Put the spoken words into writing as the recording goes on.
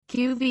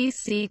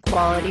QVC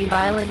Quality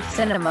Violent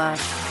Cinema.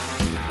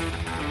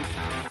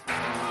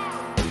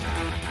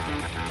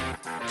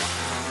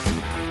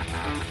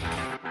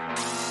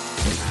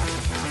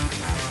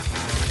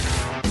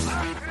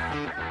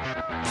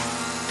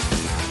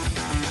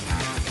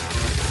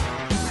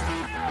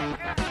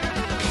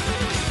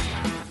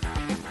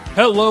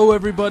 Hello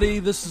everybody,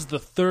 this is the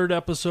third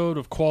episode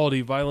of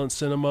Quality Violent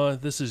Cinema.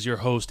 This is your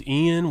host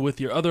Ian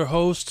with your other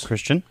host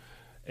Christian.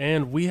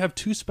 And we have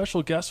two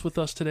special guests with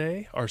us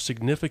today, our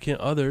significant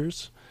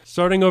others.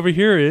 Starting over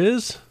here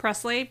is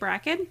Presley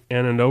Bracken.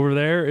 And over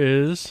there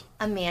is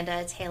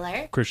Amanda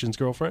Taylor, Christian's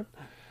girlfriend.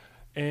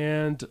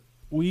 And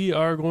we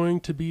are going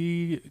to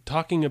be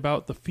talking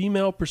about the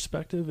female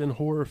perspective in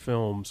horror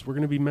films. We're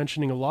going to be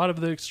mentioning a lot of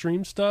the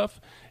extreme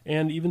stuff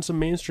and even some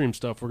mainstream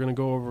stuff. We're going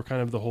to go over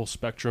kind of the whole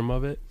spectrum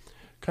of it,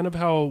 kind of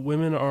how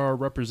women are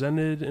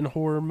represented in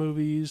horror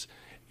movies.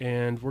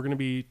 And we're going to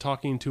be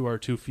talking to our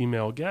two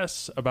female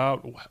guests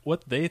about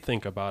what they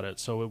think about it,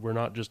 so we're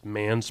not just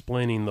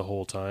mansplaining the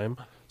whole time.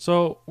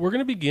 So we're going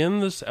to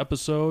begin this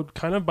episode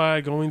kind of by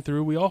going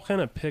through, we all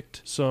kind of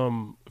picked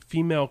some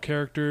female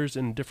characters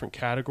in different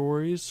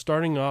categories,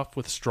 starting off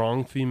with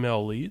strong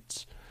female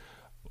leads.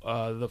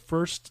 The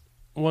first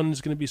one is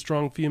going to be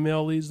strong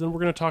female leads. Then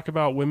we're going to talk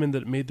about women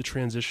that made the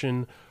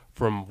transition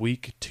from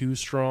weak to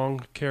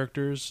strong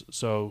characters.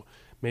 So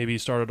maybe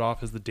started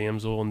off as the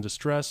damsel in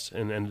distress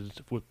and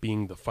ended with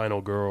being the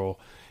final girl.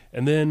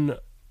 And then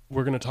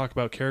we're going to talk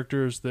about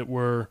characters that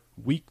were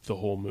weak the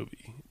whole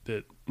movie,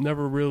 that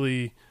never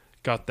really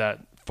got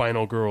that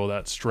final girl,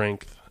 that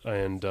strength,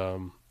 and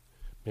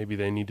maybe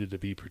they needed to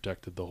be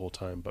protected the whole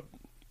time. But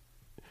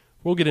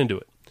we'll get into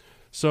it.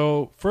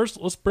 So first,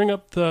 let's bring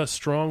up the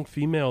strong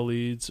female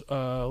leads.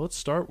 Let's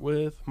start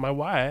with my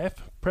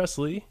wife,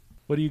 Presley.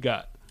 What do you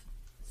got?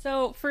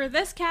 So for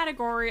this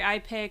category, I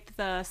picked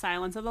The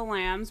Silence of the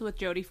Lambs with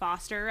Jodie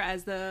Foster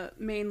as the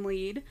main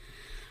lead.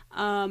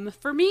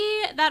 For me,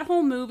 that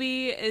whole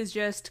movie is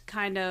just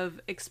kind of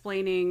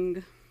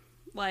explaining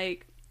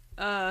like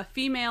a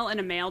female in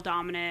a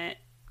male-dominant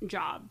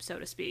job, so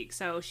to speak.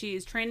 So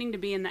she's training to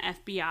be in the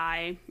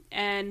FBI,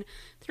 and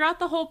throughout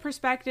the whole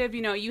perspective,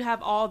 you know, you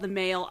have all the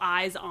male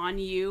eyes on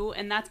you,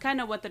 and that's kind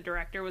of what the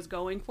director was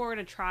going for,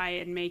 to try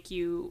and make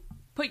you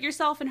put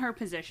yourself in her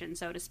position,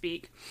 so to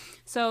speak.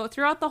 So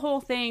throughout the whole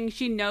thing,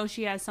 she knows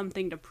she has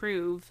something to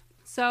prove.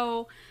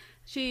 So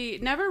she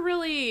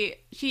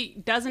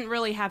doesn't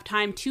really have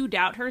time to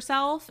doubt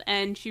herself,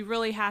 and she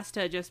really has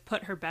to just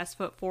put her best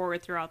foot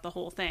forward throughout the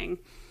whole thing.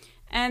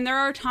 And there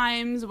are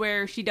times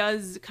where she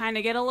does kind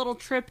of get a little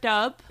tripped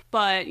up,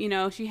 but, you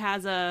know, she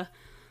has a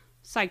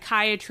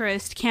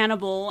psychiatrist,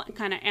 cannibal,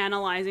 kind of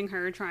analyzing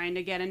her, trying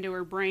to get into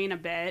her brain a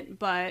bit.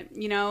 But,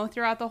 you know,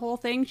 throughout the whole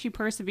thing, she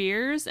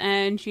perseveres,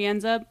 and she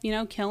ends up, you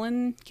know,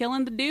 killing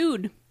the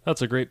dude.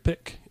 That's a great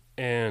pick.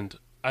 And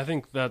I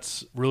think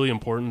that's really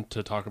important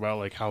to talk about,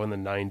 like how in the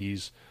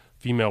 90s,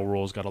 female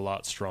roles got a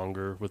lot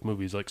stronger with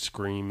movies like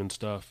Scream and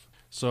stuff.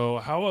 So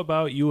how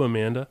about you,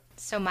 Amanda?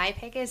 So my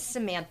pick is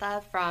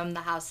Samantha from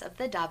The House of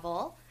the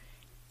Devil.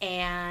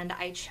 And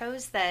I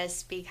chose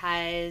this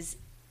because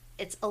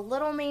it's a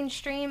little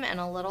mainstream and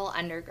a little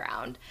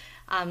underground.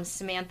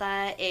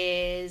 Samantha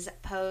is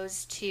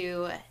posed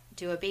to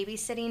do a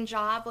babysitting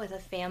job with a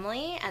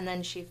family, and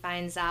then she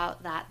finds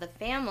out that the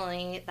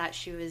family that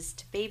she was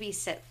to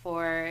babysit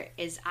for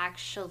is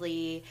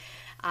actually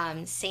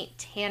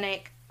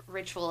satanic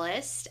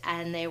ritualist,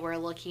 and they were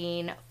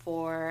looking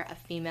for a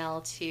female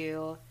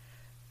to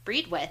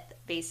breed with,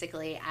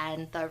 basically,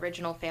 and the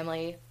original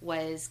family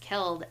was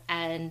killed,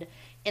 and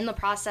in the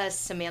process,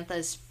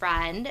 Samantha's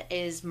friend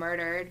is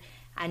murdered,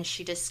 and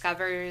she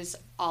discovers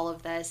all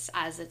of this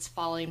as it's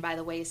falling by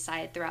the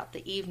wayside throughout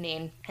the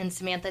evening. And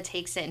Samantha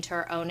takes it into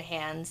her own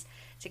hands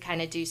to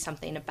kind of do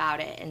something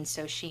about it. And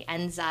so she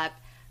ends up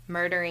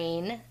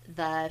murdering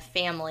the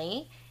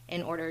family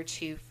in order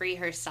to free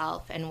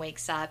herself, and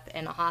wakes up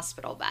in a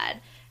hospital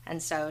bed.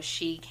 And so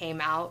she came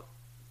out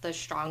the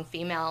strong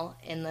female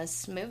in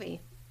this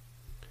movie.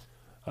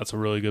 That's a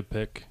really good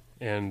pick,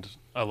 and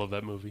I love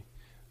that movie.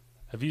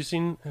 Have you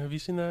seen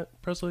that,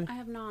 Presley? I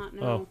have not,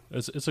 no. Oh,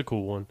 it's a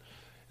cool one.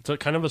 It's a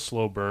kind of a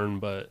slow burn,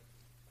 but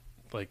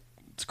like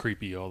it's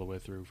creepy all the way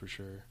through for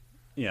sure.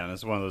 Yeah, and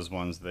it's one of those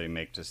ones they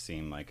make to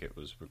seem like it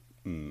was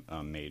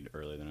made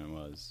earlier than it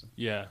was.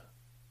 Yeah.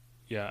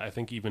 Yeah, I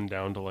think even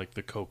down to like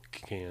the Coke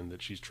can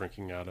that she's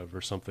drinking out of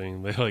or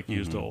something. They like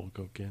used an old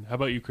Coke can. How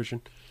about you,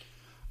 Christian?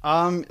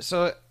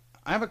 So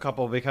I have a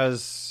couple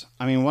because,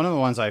 I mean, one of the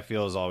ones I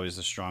feel is always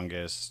the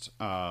strongest,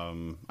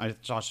 I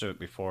touched it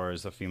before,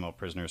 is the female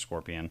prisoner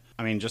Scorpion.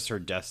 I mean, just her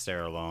death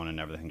stare alone and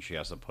everything she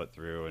has to put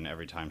through, and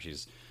every time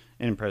she's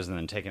in prison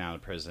and taken out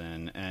of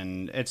prison.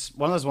 And it's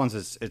one of those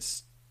ones,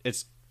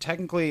 it's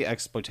technically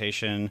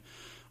exploitation,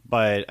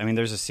 but, I mean,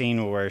 there's a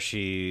scene where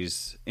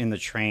she's in the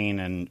train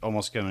and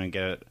almost going to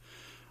get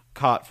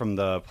caught from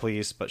the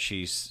police, but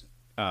she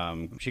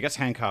gets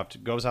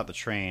handcuffed, goes out the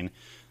train,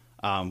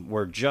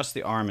 where just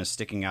the arm is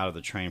sticking out of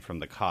the train from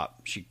the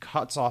cop. She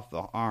cuts off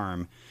the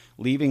arm,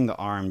 leaving the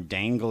arm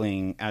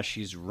dangling as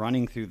she's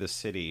running through the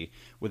city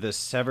with a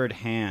severed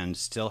hand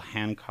still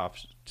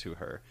handcuffed to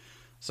her.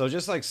 So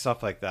just like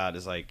stuff like that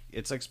is like,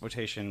 it's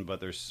exploitation, but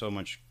there's so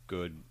much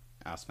good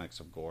aspects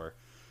of gore.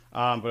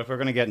 But if we're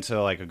going to get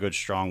into like a good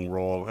strong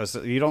role, because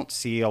you don't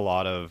see a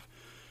lot of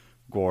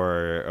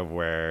gore of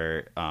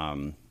where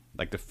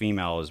like the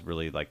female is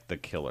really like the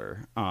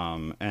killer.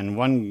 And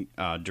one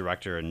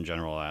director in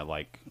general I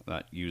like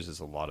that uses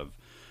a lot of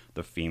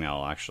the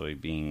female actually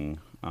being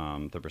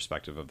the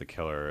perspective of the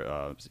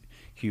killer,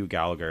 Hugh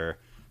Gallagher.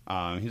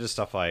 He does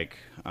stuff like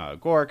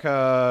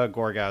Gorka,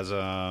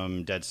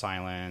 Gorgasm, Dead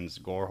Silence,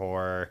 Gore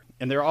Horror,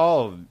 and they're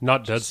all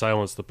Not Dead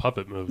Silence, the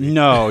puppet movie.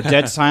 no.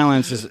 Dead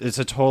Silence is it's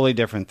a totally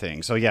different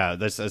thing. So yeah,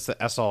 it's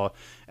the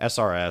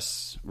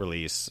SRS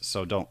release.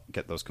 So don't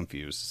get those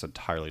confused. It's an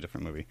entirely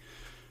different movie.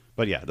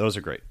 But yeah, those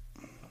are great.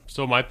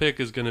 So my pick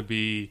is going to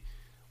be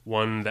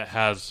one that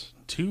has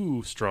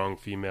two strong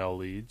female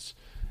leads,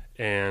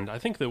 and I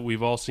think that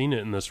we've all seen it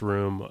in this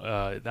room.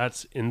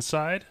 That's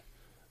Inside.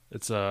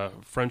 It's a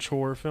French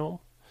horror film,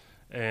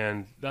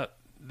 and that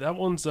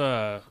one's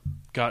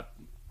got.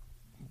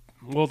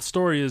 Well, the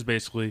story is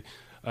basically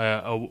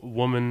a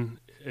woman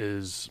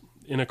is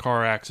in a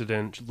car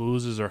accident, she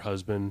loses her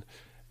husband,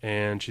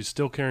 and she's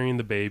still carrying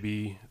the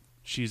baby.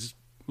 She's,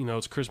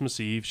 it's Christmas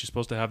Eve. She's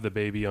supposed to have the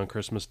baby on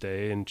Christmas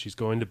Day, and she's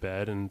going to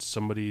bed, and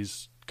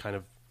somebody's kind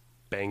of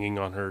banging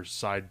on her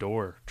side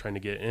door trying to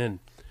get in.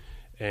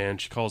 And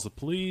she calls the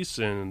police,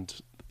 and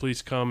the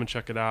police come and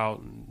check it out,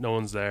 and no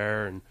one's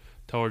there, and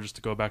tell her just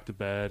to go back to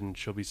bed, and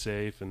she'll be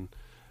safe. And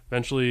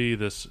eventually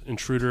this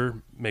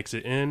intruder makes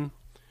it in,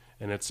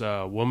 and it's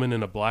a woman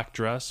in a black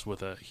dress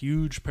with a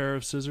huge pair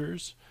of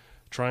scissors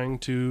trying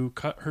to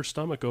cut her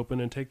stomach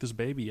open and take this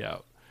baby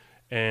out.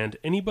 And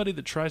anybody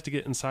that tries to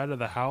get inside of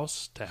the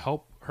house to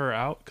help her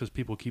out, because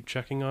people keep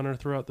checking on her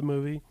throughout the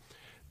movie,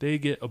 they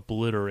get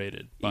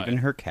obliterated. Even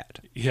her cat.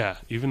 Yeah,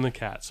 even the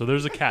cat. So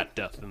there's a cat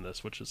death in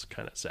this, which is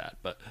kind of sad.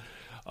 But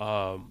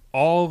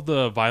all of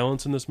the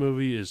violence in this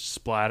movie is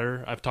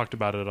splatter. I've talked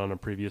about it on a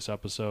previous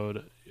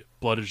episode.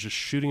 Blood is just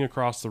shooting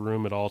across the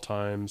room at all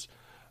times.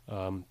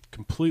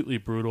 Completely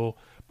brutal.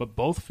 But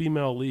both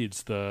female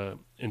leads, the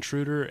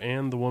intruder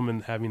and the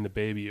woman having the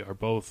baby, are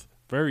both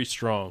very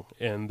strong,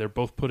 and they're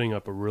both putting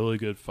up a really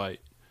good fight.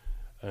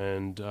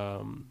 And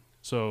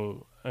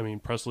so, I mean,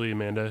 Presley,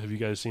 Amanda, have you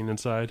guys seen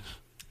Inside?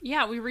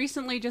 Yeah, we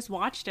recently just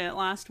watched it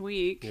last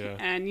week, Yeah.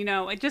 and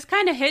it just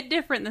kind of hit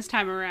different this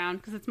time around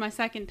because it's my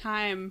second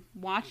time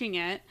watching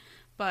it,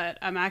 but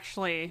I'm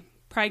actually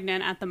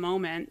pregnant at the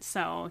moment,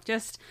 so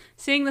just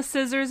seeing the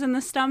scissors in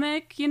the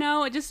stomach,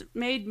 it just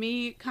made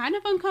me kind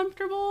of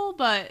uncomfortable,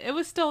 but it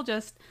was still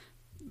just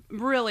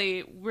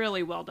really,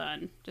 really well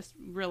done. Just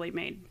really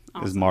made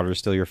awesome. Is Martyr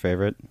still your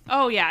favorite?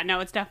 Oh yeah, no,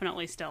 it's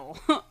definitely still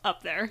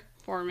up there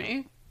for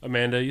me.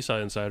 Amanda, you saw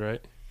Inside,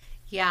 right?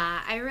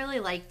 Yeah, I really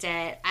liked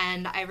it,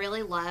 and I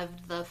really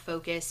loved the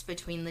focus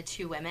between the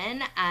two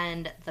women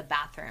and the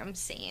bathroom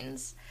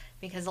scenes,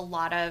 because a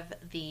lot of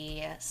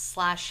the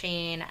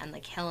slashing and the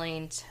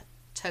killing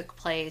took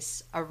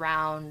place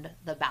around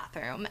the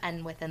bathroom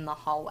and within the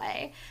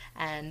hallway.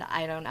 And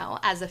I don't know,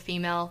 as a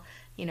female,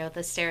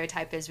 the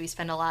stereotype is we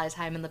spend a lot of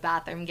time in the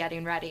bathroom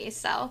getting ready,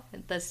 so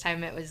this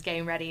time it was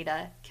getting ready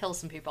to kill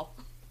some people.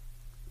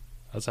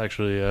 That's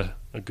actually a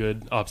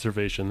good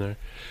observation there.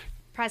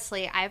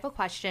 Presley, I have a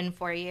question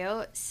for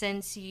you.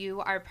 Since you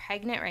are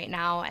pregnant right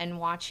now and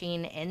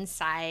watching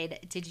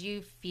Inside, did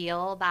you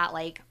feel that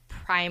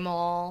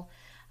primal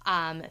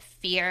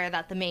fear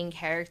that the main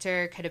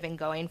character could have been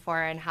going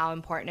for, and how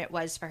important it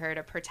was for her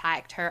to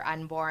protect her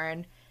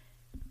unborn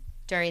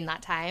during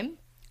that time?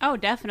 Oh,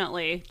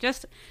 definitely.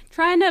 Just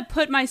trying to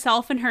put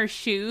myself in her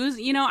shoes.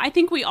 I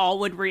think we all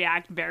would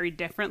react very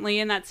differently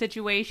in that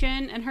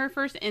situation. And her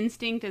first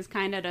instinct is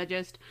kind of to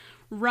just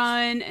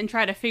run and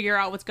try to figure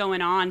out what's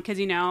going on. Because,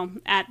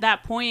 at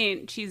that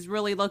point, she's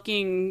really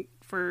looking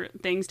for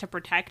things to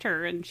protect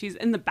her. And she's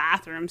in the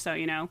bathroom. So,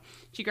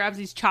 she grabs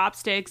these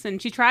chopsticks and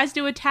she tries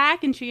to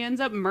attack and she ends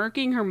up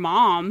murking her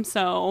mom.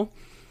 So,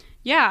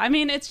 yeah, I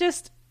mean, it's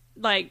just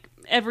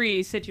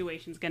every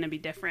situation's going to be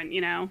different,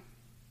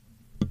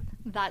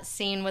 That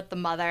scene with the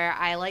mother,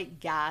 I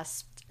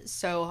gasped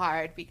so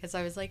hard because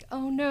I was like,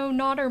 oh no,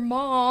 not her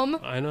mom.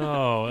 I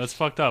know. It's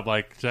fucked up.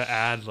 To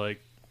add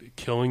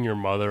killing your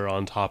mother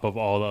on top of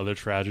all the other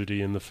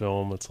tragedy in the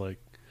film, it's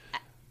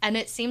And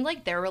it seemed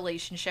like their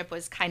relationship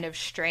was kind of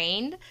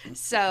strained.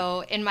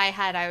 So in my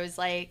head, I was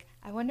like,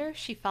 I wonder if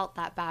she felt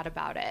that bad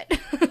about it.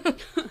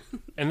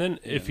 And then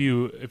if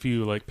you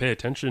pay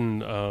attention,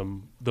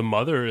 the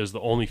mother is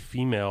the only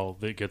female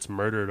that gets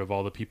murdered of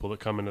all the people that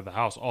come into the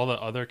house. All the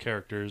other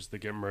characters that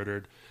get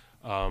murdered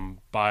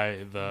by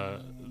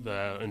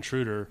the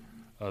intruder.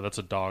 That's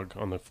a dog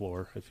on the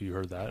floor, if you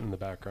heard that in the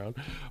background.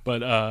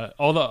 But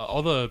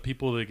all the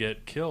people that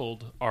get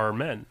killed are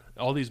men.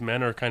 All these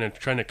men are kind of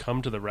trying to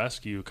come to the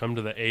rescue, come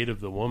to the aid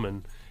of the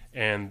woman,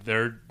 and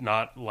they're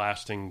not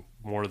lasting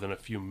more than a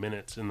few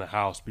minutes in the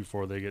house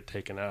before they get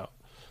taken out.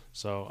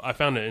 So I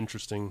found it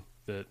interesting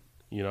that,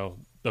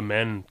 the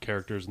men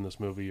characters in this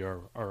movie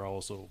are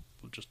also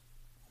just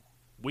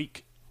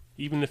weak.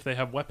 Even if they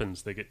have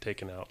weapons, they get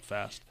taken out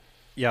fast.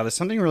 Yeah, there's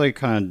something really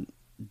kind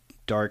of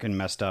dark and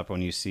messed up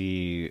when you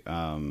see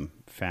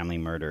family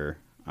murder.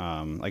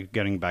 Like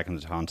getting back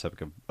into the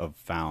concept of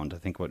Found. I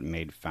think what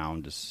made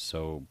Found is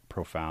so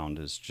profound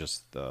is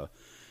just the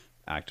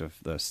act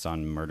of the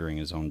son murdering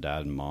his own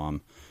dad and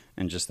mom,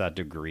 and just that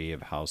degree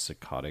of how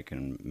psychotic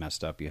and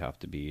messed up you have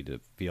to be to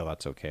feel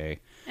that's okay.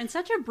 In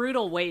such a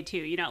brutal way too,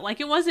 you know, like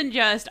it wasn't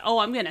just, oh,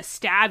 I'm gonna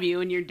stab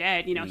you and you're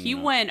dead. You know, he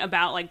went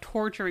about like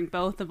torturing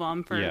both of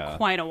them for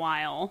quite a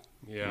while.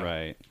 Yeah,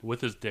 right. With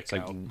his dick It's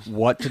like, out.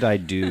 what did I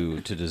do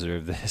to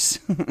deserve this?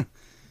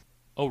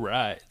 All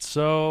right,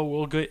 so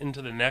we'll get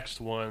into the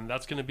next one.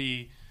 That's going to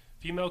be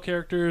female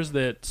characters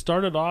that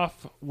started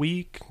off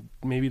weak,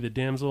 maybe the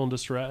damsel in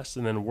distress,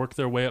 and then work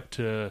their way up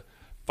to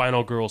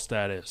final girl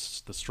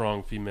status, the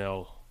strong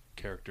female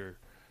character.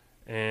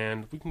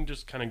 And we can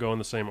just kind of go in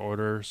the same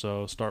order.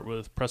 So start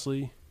with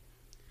Presley.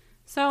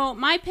 So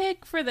my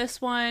pick for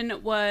this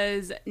one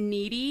was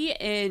Needy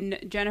in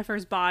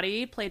Jennifer's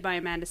Body, played by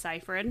Amanda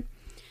Seyfried.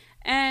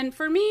 And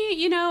for me,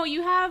 you know,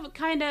 you have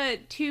kind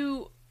of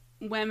two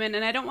women,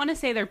 and I don't want to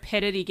say they're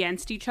pitted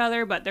against each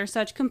other, but they're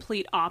such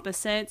complete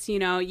opposites. You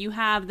know, you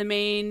have the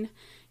main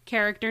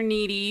character,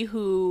 Needy,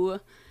 who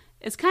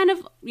is kind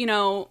of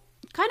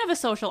a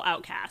social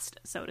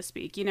outcast, so to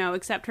speak, you know,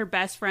 except her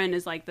best friend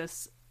is like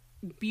this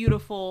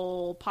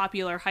beautiful,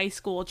 popular high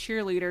school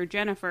cheerleader,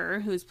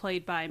 Jennifer, who's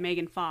played by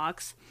Megan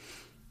Fox.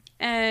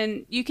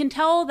 And you can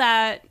tell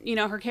that, you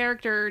know, her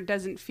character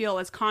doesn't feel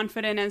as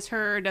confident as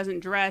her,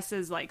 doesn't dress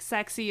as like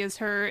sexy as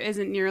her,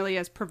 isn't nearly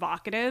as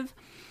provocative.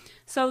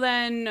 So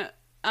then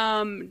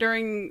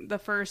during the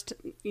first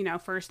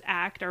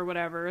act or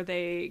whatever,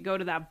 they go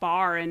to that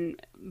bar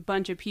and a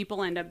bunch of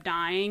people end up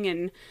dying,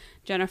 and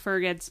Jennifer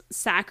gets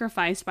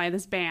sacrificed by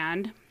this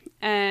band.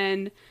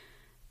 And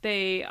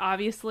they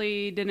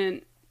obviously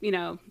didn't, you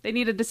know, they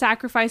needed to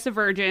sacrifice a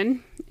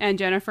virgin, and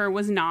Jennifer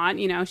was not.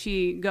 You know,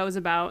 she goes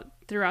about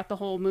throughout the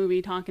whole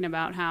movie talking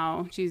about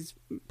how she's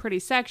pretty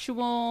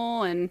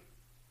sexual and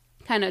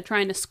kind of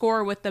trying to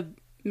score with the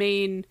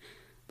band.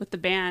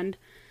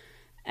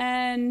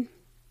 And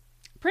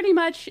pretty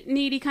much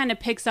Needy kind of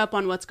picks up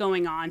on what's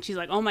going on. She's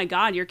like, "Oh my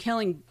God, you're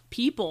killing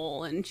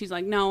people," and she's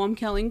like, "No, I'm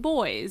killing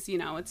boys. You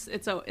know,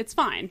 it's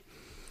fine."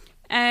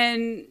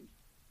 And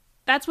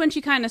that's when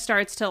she kind of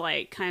starts to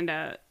like kind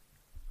of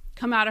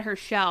come out of her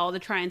shell to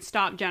try and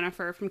stop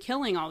Jennifer from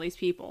killing all these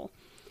people.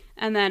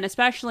 And then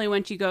especially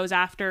when she goes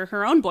after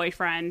her own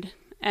boyfriend.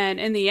 And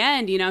in the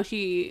end, you know,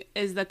 she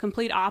is the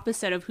complete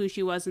opposite of who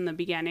she was in the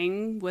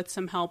beginning, with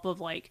some help of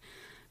like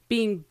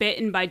being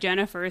bitten by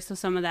Jennifer, so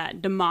some of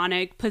that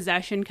demonic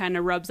possession kind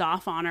of rubs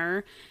off on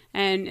her.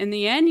 And in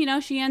the end, you know,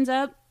 she ends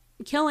up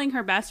killing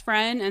her best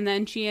friend, and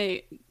then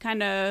she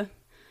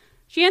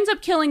ends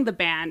up killing the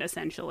band,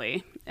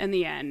 essentially, in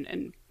the end.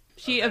 And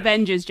she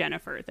avenges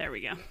Jennifer. There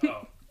we go.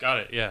 Oh, got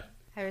it, yeah.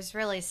 I was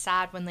really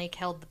sad when they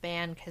killed the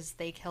band because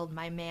they killed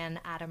my man,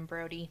 Adam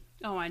Brody.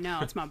 Oh, I know.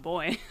 It's my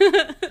boy.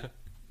 How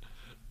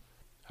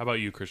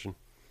about you, Christian?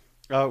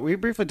 We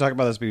briefly talked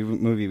about this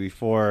movie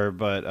before,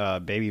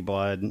 but Baby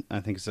Blood,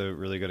 I think, is a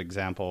really good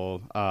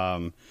example.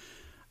 I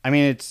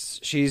mean,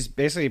 she's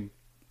basically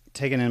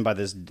taken in by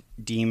this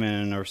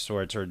demon or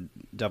sorts or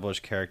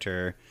devilish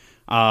character,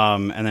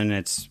 and then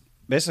it's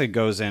basically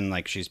goes in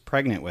like she's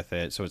pregnant with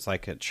it, so it's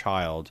like a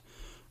child.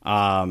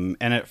 And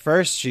at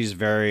first, she's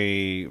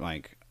very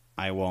like,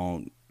 I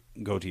won't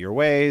go to your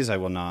ways, I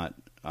will not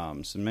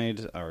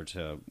submit or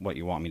to what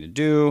you want me to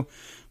do.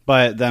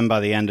 But then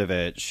by the end of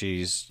it,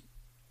 she's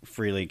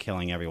freely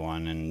killing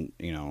everyone, and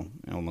you know,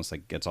 almost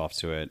like gets off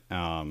to it.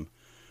 And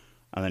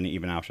then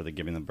even after the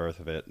giving the birth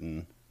of it,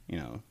 and you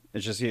know,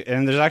 it's just,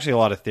 and there's actually a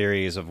lot of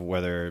theories of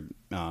whether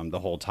the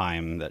whole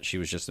time that she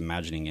was just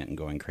imagining it and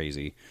going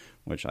crazy,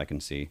 which I can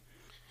see.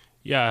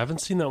 Yeah, I haven't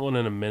seen that one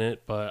in a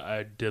minute, but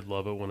I did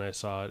love it when I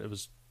saw it. It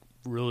was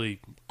really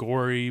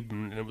gory,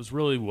 and it was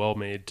really well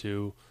made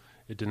too.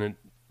 It didn't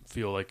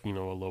feel like, you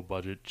know, a low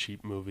budget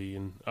cheap movie,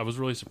 and I was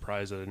really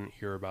surprised I didn't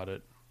hear about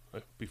it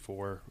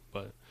before.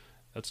 But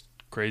that's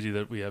crazy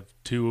that we have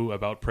two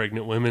about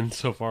pregnant women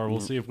so far. We'll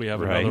see if we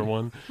have another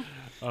one.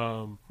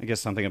 I guess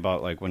something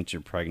about like once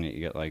you're pregnant, you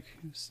get like,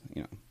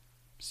 you know,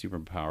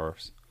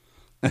 superpowers.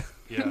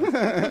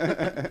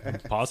 Yeah,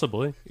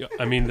 possibly. Yeah,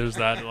 I mean, there's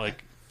that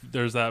like.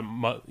 There's that,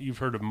 you've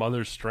heard of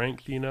mother's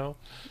strength, you know?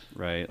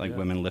 Right, like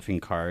women lifting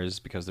cars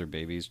because their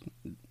baby's,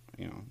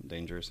 you know, in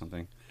danger or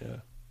something. Yeah.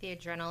 The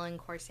adrenaline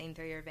coursing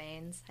through your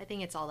veins. I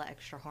think it's all the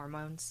extra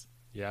hormones.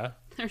 Yeah?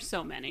 There's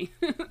so many.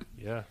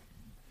 Yeah.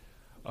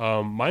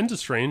 Mine's a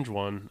strange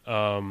one.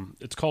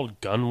 It's called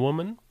Gun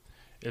Woman.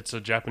 It's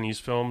a Japanese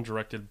film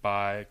directed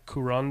by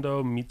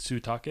Kurando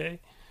Mitsutake,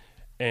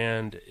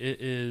 and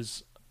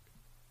it's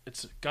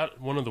got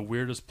one of the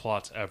weirdest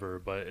plots ever,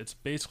 but it's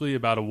basically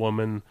about a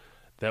woman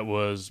that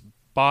was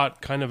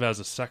bought kind of as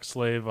a sex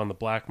slave on the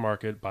black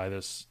market by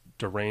this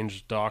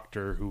deranged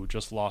doctor who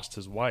just lost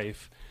his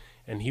wife,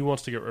 and he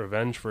wants to get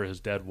revenge for his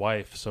dead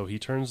wife. So he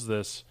turns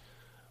this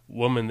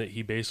woman that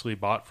he basically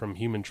bought from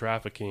human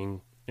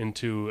trafficking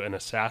into an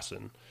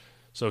assassin.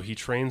 So he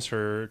trains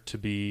her to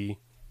be,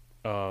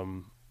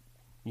 so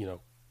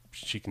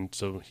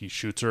he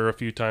shoots her a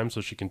few times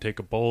so she can take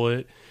a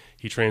bullet.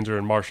 He trains her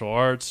in martial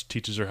arts,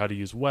 teaches her how to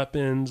use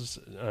weapons,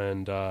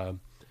 and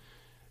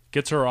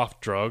gets her off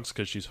drugs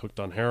because she's hooked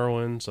on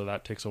heroin, so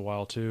that takes a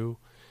while too.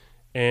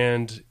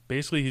 And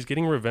basically he's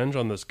getting revenge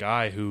on this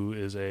guy who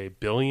is a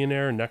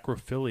billionaire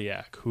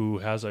necrophiliac who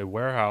has a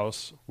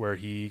warehouse where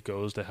he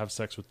goes to have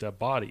sex with dead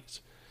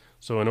bodies.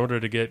 So in order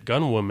to get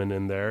Gunwoman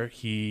in there,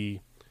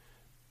 he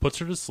puts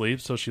her to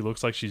sleep so she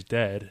looks like she's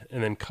dead,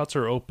 and then cuts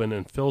her open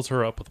and fills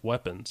her up with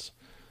weapons.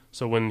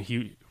 So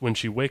when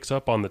she wakes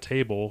up on the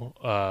table,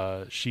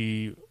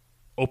 she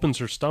opens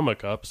her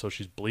stomach up so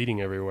she's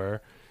bleeding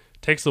everywhere,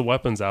 takes the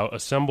weapons out,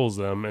 assembles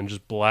them, and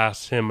just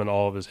blasts him and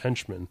all of his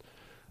henchmen.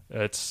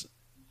 It's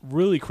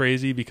really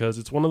crazy because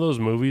it's one of those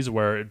movies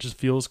where it just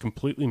feels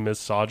completely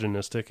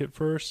misogynistic at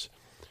first,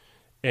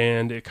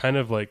 and it kind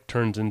of like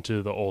turns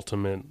into the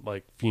ultimate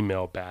like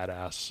female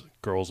badass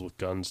girls with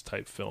guns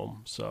type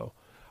film. So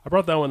I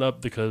brought that one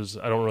up because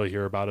I don't really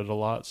hear about it a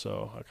lot,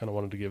 so I kind of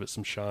wanted to give it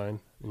some shine.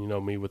 And you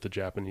know me with the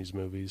Japanese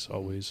movies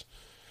always.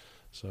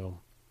 So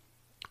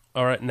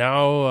all right,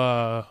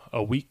 now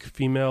a weak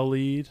female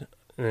lead.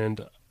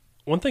 And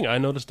one thing I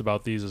noticed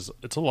about these is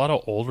it's a lot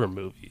of older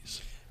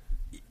movies.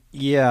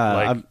 Yeah,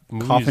 Like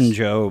movies, Coffin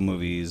Joe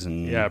movies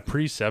and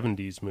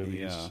pre-70s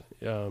movies.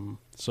 Yeah.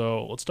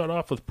 So let's start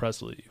off with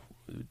Presley.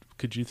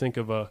 Could you think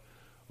of a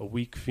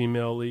weak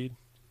female lead?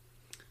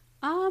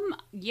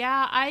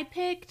 Yeah, I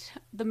picked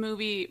the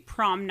movie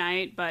Prom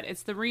Night, but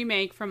it's the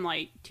remake from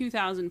like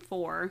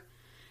 2004.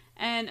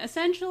 And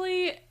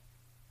essentially,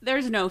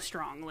 there's no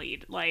strong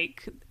lead.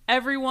 Like,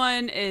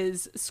 everyone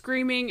is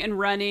screaming and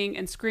running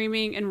and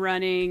screaming and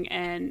running,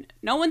 and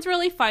no one's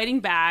really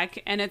fighting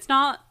back. And it's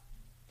not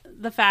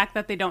the fact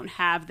that they don't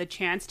have the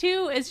chance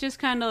to. It's just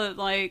kind of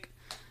like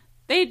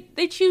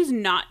they choose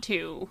not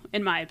to,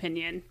 in my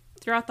opinion.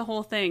 Throughout the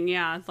whole thing,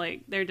 yeah, it's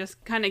like they're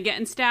just kind of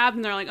getting stabbed,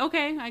 and they're like,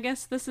 okay, I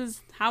guess this is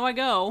how I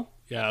go.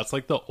 Yeah, it's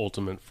like the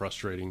ultimate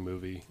frustrating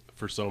movie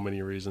for so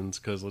many reasons,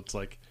 because it's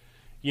like,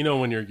 you know,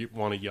 when you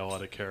want to yell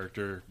at a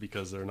character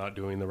because they're not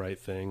doing the right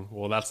thing.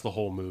 Well, that's the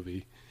whole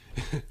movie.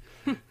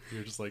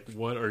 You're just like,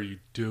 what are you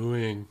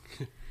doing?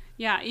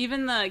 Yeah,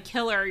 even the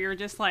killer, you're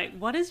just like,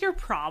 what is your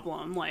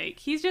problem? Like,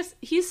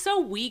 he's so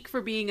weak for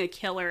being a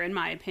killer, in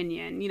my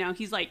opinion. You know,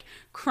 he's like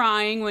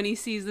crying when he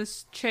sees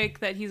this chick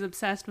that he's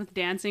obsessed with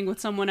dancing with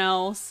someone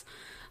else.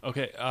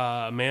 Okay,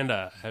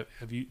 Amanda,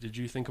 did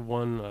you think of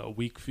one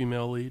weak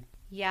female lead?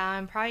 Yeah,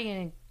 I'm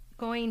probably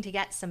going to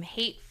get some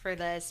hate for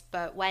this,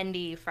 but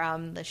Wendy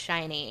from The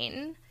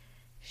Shining.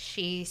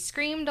 She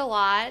screamed a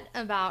lot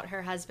about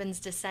her husband's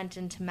descent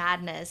into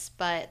madness,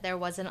 but there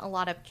wasn't a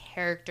lot of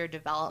character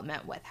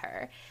development with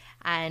her.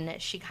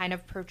 And she kind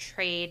of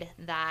portrayed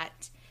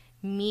that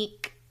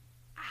meek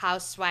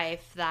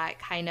housewife that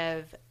kind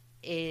of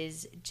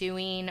is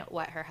doing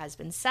what her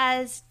husband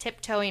says,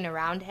 tiptoeing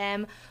around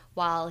him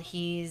while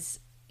he's,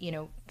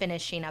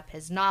 finishing up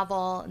his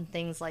novel and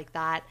things like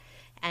that.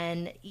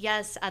 And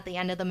yes, at the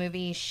end of the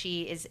movie,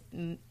 she is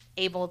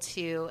able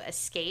to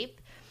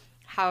escape.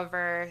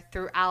 However,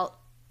 throughout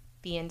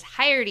the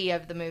entirety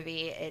of the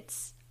movie,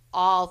 it's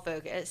all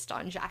focused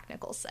on Jack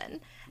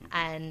Nicholson.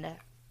 And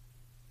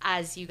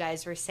as you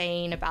guys were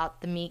saying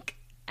about the meek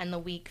and the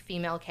weak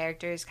female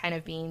characters kind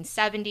of being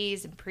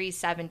 70s and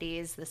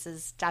pre-70s, this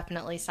is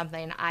definitely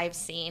something I've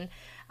seen.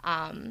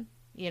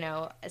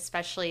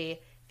 Especially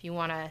if you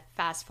want to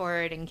fast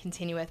forward and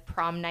continue with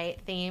Prom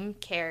Night theme,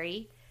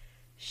 Carrie.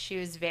 She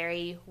was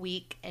very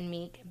weak and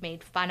meek,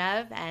 made fun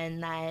of,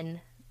 and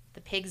then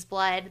the pig's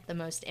blood, the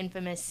most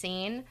infamous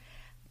scene,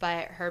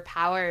 but her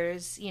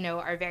powers,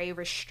 are very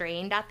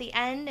restrained at the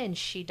end, and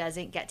she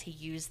doesn't get to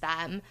use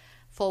them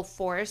full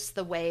force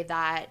the way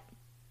that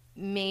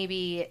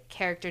maybe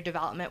character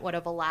development would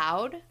have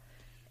allowed.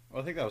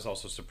 Well, I think that was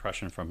also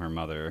suppression from her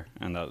mother,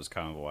 and that was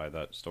kind of why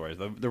that story.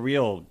 The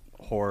real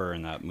horror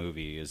in that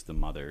movie is the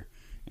mother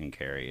in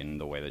Carrie and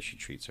the way that she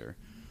treats her.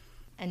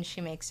 And she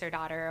makes her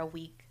daughter a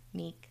weak,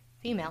 meek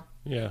female.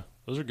 Yeah,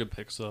 those are good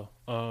picks, though.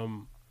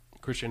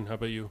 Christian, how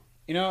about you?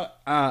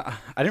 I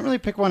didn't really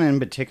pick one in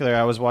particular.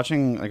 I was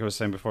watching, like I was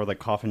saying before, like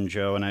Coffin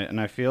Joe, and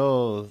I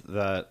feel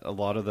that a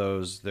lot of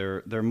those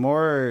they're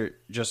more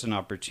just an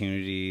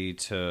opportunity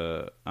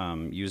to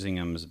using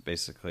them as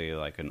basically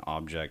like an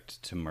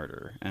object to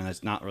murder, and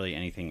it's not really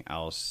anything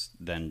else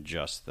than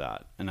just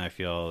that. And I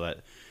feel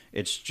that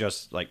it's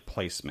just like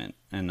placement,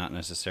 and not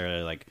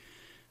necessarily like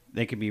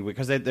they could be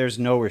because there's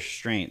no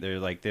restraint.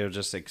 They'll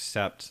just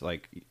accept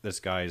like this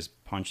guy's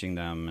punching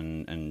them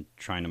and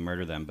trying to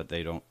murder them, but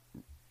they don't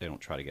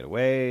try to get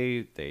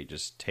away. They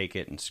just take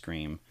it and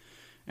scream.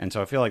 And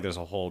so I feel like there's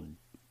a whole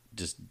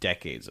just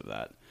decades of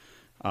that.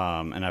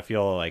 And I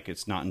feel like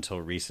it's not until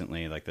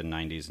recently, like the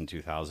 90s and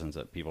 2000s,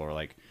 that people are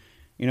like,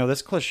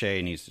 this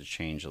cliche needs to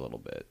change a little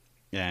bit.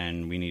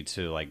 And we need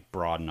to like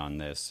broaden on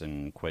this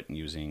and quit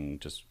using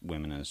just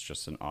women as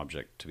just an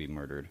object to be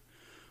murdered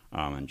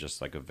and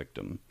just like a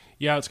victim.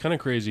 Yeah, it's kind of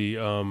crazy.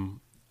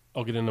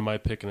 I'll get into my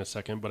pick in a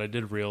second, but I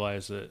did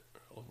realize that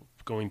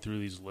going through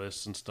these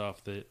lists and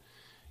stuff that,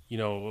 you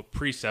know,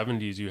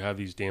 pre-70s you have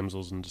these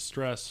damsels in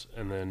distress,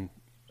 and then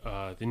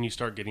you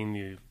start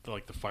getting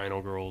the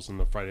final girls in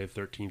the Friday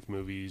the 13th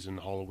movies and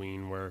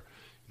Halloween, where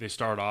they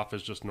start off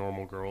as just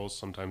normal girls,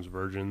 sometimes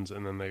virgins,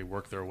 and then they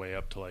work their way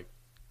up to like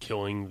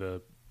killing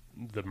the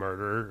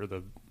murderer or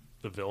the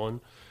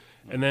villain.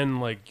 And then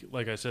like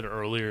I said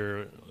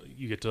earlier,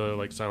 you get to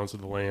like Silence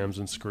of the Lambs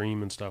and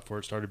Scream and stuff, where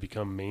it started to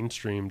become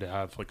mainstream to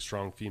have like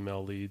strong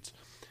female leads.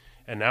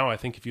 And now I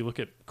think if you look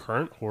at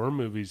current horror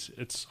movies,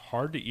 it's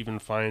hard to even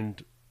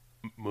find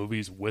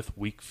movies with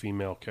weak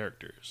female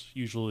characters.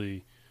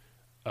 Usually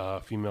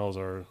females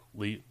are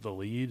the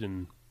lead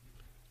and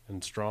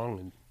strong.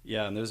 And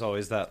Yeah, and there's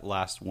always that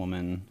last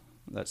woman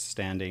that's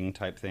standing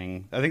type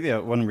thing. I think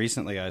the one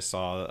recently I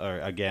saw,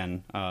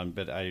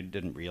 but I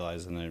didn't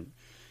realize, and then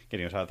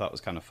getting into it, I thought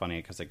was kind of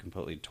funny because they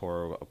completely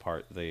tore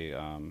apart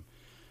the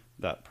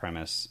that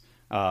premise.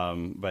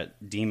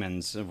 But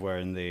Demons,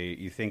 wherein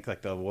you think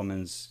like the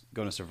woman's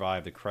going to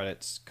survive, the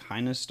credits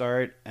kind of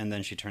start, and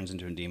then she turns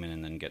into a demon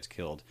and then gets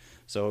killed.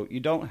 So you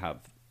don't have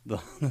the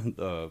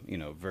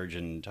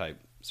virgin type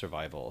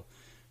survival.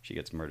 She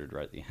gets murdered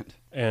right at the end.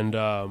 And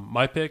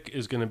my pick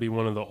is going to be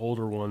one of the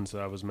older ones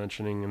that I was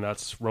mentioning, and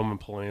that's Roman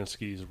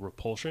Polanski's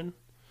Repulsion.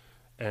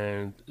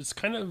 And it's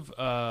kind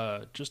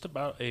of just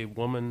about a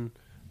woman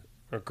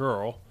or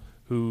girl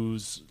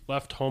who's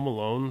left home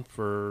alone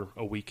for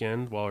a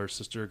weekend while her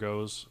sister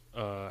goes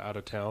out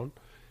of town.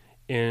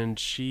 And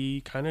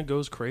she kind of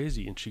goes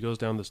crazy, and she goes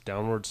down this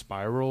downward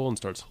spiral and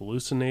starts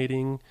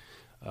hallucinating.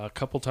 A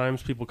couple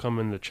times people come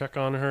in to check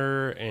on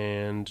her,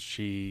 and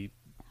she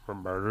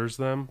murders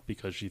them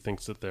because she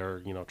thinks that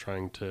they're,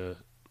 trying to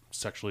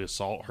sexually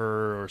assault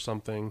her or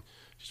something.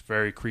 She's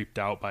very creeped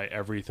out by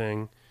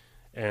everything.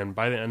 And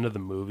by the end of the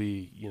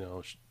movie,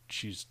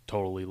 she's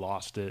totally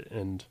lost it.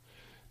 And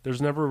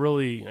there's never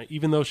really,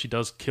 even though she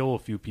does kill a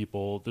few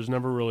people, there's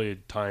never really a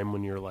time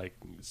when you're like,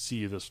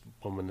 see this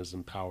woman is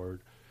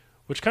empowered.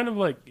 Which kind of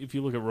like, if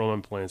you look at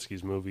Roman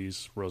Polanski's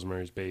movies,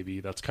 Rosemary's Baby,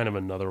 that's kind of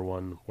another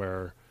one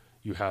where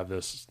you have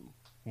this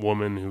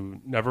woman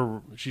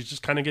who she's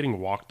just kind of getting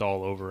walked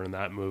all over in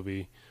that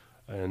movie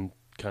and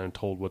kind of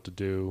told what to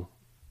do.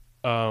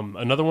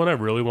 Another one I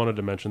really wanted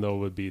to mention, though,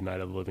 would be Night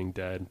of the Living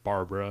Dead.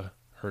 Barbara,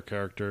 her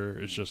character,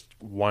 is just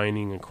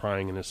whining and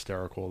crying and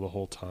hysterical the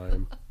whole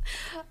time.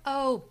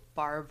 Oh,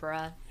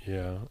 Barbara.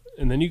 Yeah.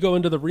 And then you go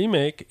into the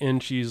remake,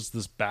 and she's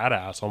this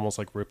badass, almost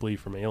like Ripley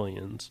from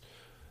Aliens.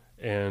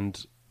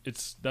 And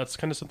that's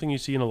kind of something you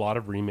see in a lot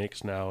of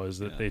remakes now, is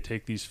that they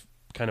take these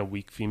kind of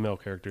weak female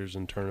characters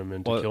and turn them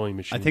into killing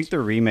machines. I think the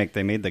remake,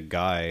 they made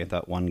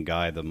that one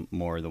guy, the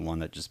one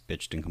that just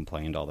bitched and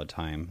complained all the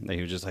time.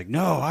 He was just like,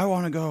 no, I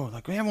want to go.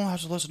 Like, everyone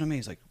has to listen to me.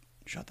 He's like,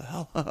 shut the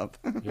hell up.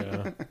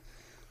 Yeah.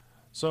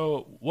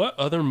 So what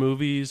other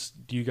movies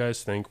do you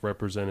guys think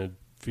represented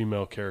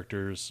female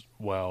characters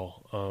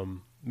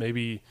well?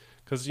 Maybe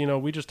because,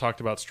 we just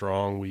talked about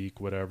strong,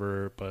 weak,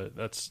 whatever, but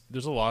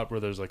there's a lot where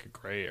there's like a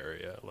gray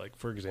area. Like,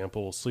 for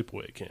example,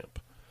 Sleepaway Camp.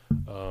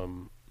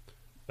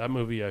 That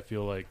movie, I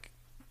feel like,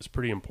 is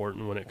pretty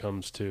important when it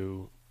comes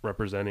to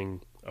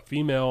representing a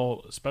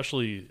female,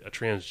 especially a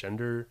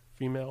transgender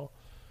female.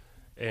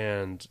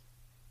 And,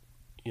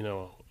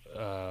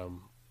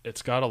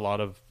 it's got a lot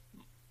of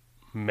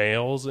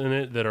males in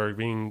it that are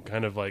being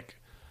kind of like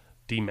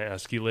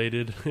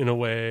demasculated in a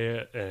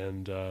way.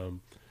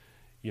 And,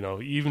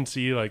 you even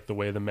see like the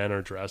way the men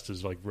are dressed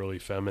is like really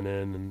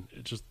feminine. And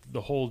it just,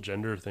 the whole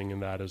gender thing in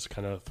that is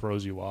kind of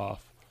throws you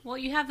off. Well,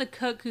 you have the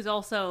cook who's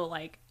also,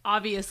 like,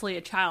 obviously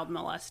a child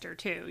molester,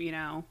 too,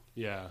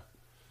 Yeah.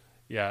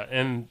 Yeah,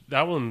 and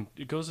that one,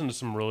 it goes into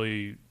some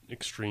really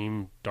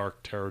extreme,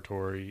 dark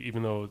territory,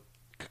 even though it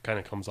kind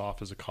of comes off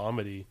as a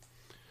comedy.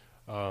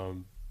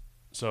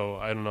 So,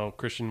 I don't know.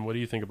 Christian, what do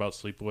you think about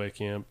Sleepaway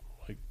Camp?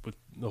 Like, with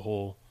the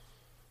whole...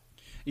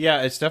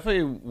 Yeah, it's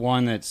definitely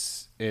one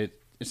that's... It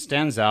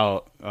stands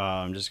out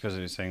just because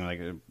I was saying,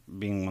 like,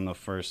 being one of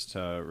the first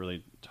to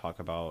really talk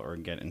about or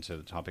get into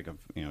the topic of,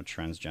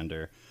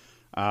 transgender.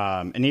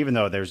 And even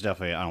though there's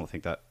definitely, I don't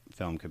think that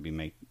film could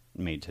be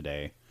made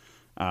today.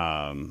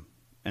 And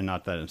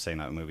not that I'm saying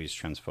that movie's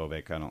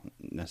transphobic. I don't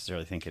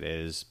necessarily think it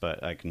is,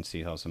 but I can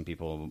see how some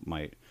people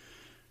might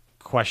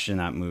question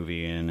that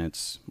movie and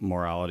its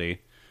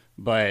morality.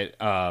 But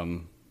I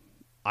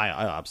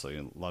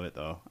absolutely love it,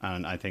 though.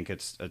 And I think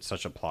it's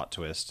such a plot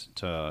twist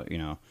to,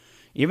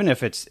 even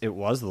if it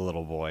was the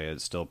little boy,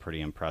 it's still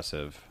pretty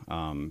impressive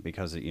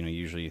because,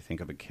 usually you think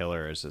of a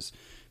killer as this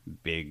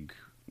big,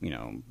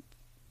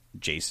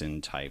 Jason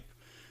type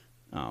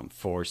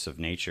force of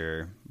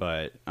nature,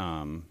 but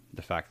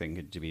the fact that it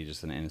could be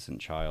just an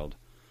innocent child,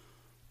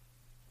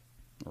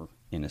 or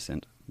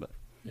innocent, but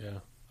yeah.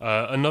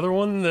 Another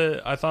one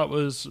that I thought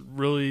was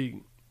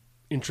really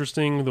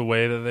interesting, the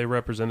way that they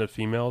represented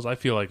females, I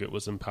feel like it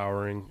was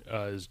empowering,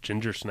 is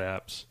Ginger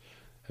Snaps.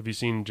 Have you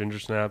seen Ginger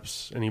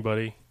Snaps,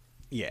 anybody?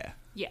 Yeah.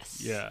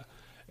 Yes. Yeah.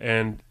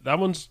 And that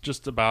one's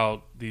just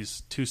about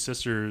these two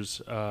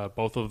sisters,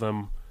 both of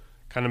them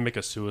kind of make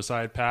a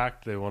suicide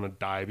pact. They want to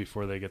die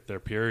before they get their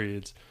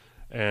periods.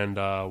 And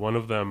one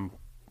of them,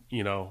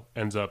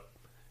 ends up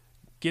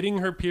getting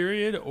her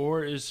period,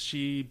 or is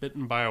she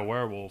bitten by a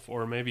werewolf,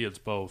 or maybe it's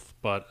both.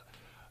 But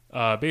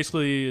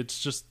basically, it's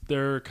just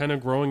they're kind of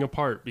growing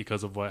apart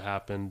because of what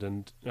happened.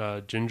 And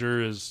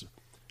Ginger is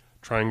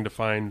trying to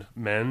find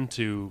men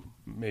to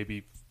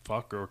maybe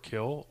fuck or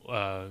kill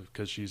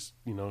because she's,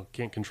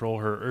 can't control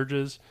her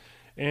urges.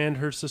 And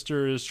her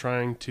sister is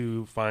trying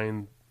to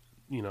find,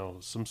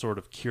 some sort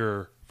of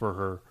cure for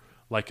her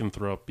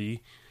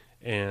lycanthropy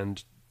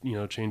and,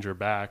 change her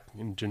back.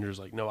 And Ginger's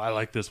like, no, I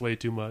like this way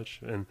too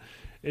much. And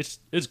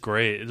it's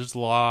great. There's a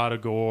lot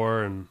of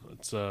gore, and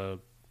it's,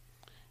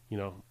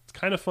 it's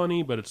kind of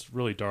funny, but it's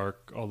really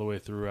dark all the way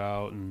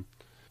throughout. And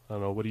I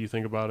don't know, what do you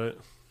think about it?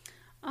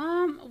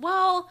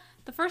 Well,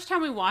 the first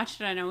time we watched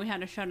it, I know we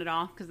had to shut it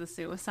off because the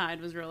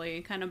suicide was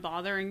really kind of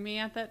bothering me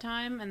at that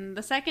time. And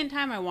the second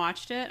time I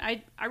watched it,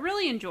 I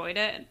really enjoyed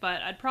it,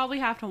 but I'd probably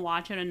have to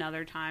watch it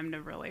another time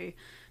to really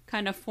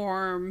kind of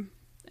form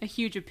a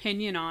huge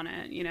opinion on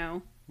it,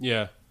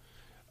 Yeah.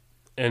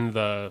 And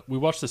we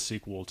watched the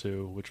sequel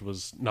too, which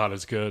was not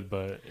as good,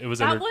 but it was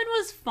that one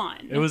was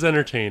fun. It was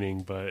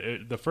entertaining, but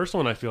the first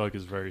one I feel like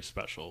is very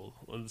special.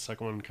 The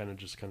second one kind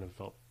of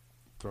felt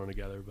thrown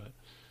together, but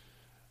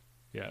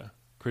yeah.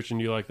 Christian,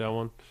 do you like that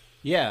one?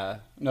 Yeah.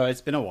 No,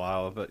 it's been a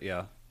while, but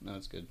yeah. No,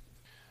 it's good.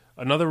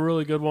 Another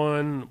really good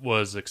one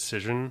was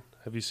Excision.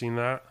 Have you seen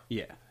that?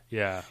 Yeah.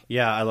 Yeah.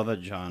 Yeah, I love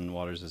that John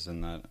Waters is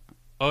in that.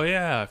 Oh,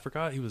 yeah. I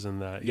forgot he was in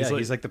that.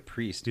 He's like the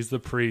priest. He's the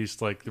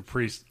priest, like the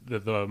priest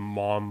that the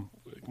mom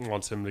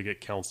wants him to get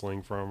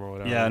counseling from or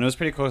whatever. Yeah, and it was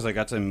pretty cool because I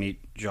got to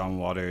meet John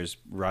Waters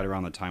right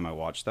around the time I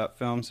watched that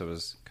film, so it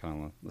was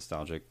kind of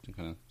nostalgic to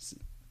kind of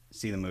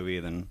see the movie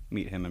and then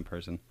meet him in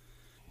person.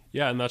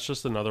 Yeah, and that's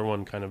just another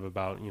one kind of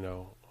about,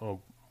 a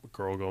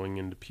girl going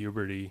into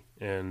puberty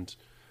and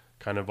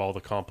kind of all the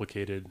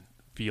complicated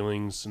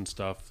feelings and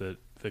stuff that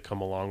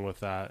come along with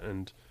that.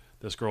 And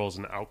this girl is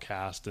an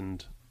outcast,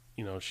 and,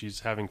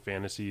 she's having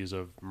fantasies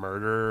of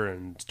murder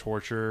and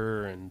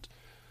torture, and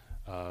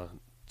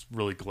it's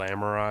really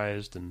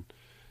glamorized.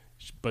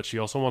 But she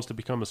also wants to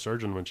become a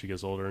surgeon when she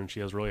gets older, and she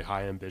has really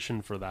high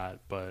ambition for that.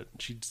 But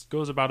she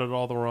goes about it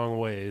all the wrong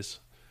ways.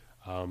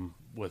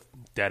 With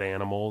dead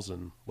animals,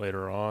 and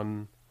later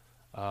on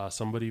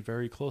somebody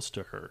very close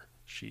to her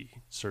she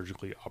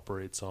surgically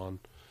operates on.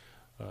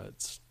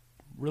 It's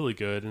really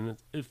good, and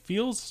it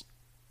feels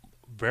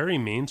very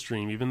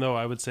mainstream, even though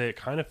I would say it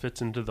kind of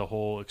fits into the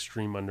whole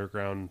extreme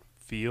underground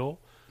feel.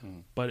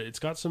 But it's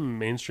got some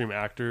mainstream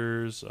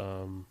actors.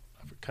 I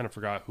kind of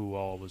forgot who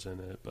all was in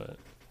it, but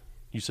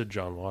you said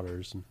John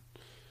Waters.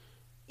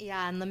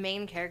 Yeah, and the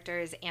main character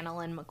is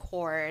Annalyn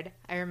McCord.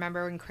 I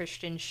remember when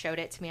Christian showed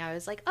it to me, I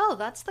was like, oh,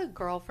 that's the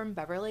girl from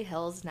Beverly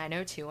Hills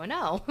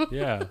 90210.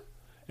 Yeah.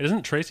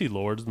 Isn't Tracy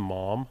Lord's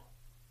mom,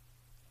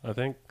 I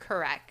think?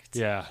 Correct.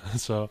 Yeah,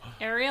 so...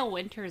 Ariel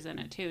Winter's in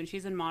it, too, and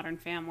she's in Modern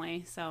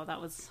Family, so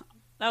that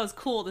was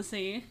cool to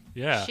see.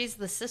 Yeah. She's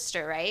the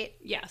sister, right?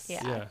 Yes.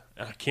 Yeah.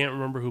 And I can't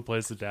remember who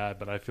plays the dad,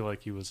 but I feel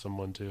like he was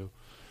someone, too.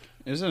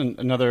 There's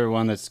another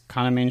one that's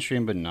kind of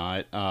mainstream, but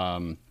not...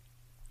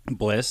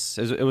 Bliss.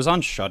 It was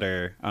on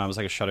Shudder. It was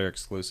like a Shudder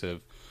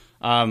exclusive.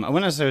 I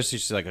wouldn't necessarily say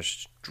she's like a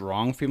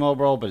strong female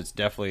role, but it's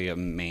definitely a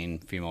main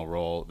female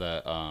role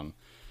that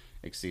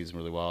exceeds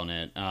really well in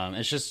it.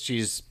 It's just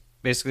she's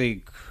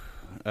basically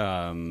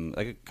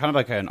like kind of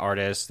like an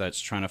artist that's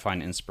trying to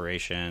find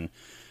inspiration,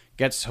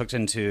 gets hooked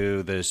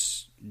into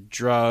this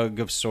drug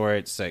of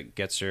sorts that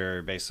gets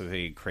her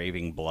basically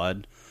craving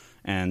blood,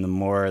 and the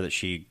more that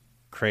she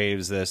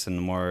craves this and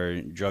the more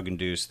drug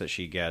induced that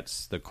she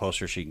gets, the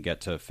closer she can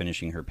get to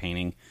finishing her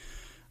painting.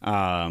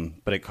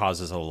 But it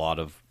causes a lot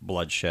of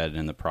bloodshed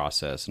in the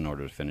process in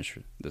order to finish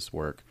this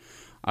work.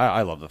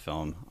 I love the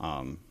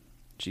film.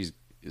 She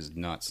is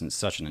nuts, and it's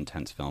such an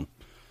intense film.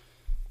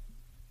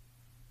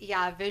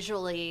 Yeah,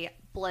 visually,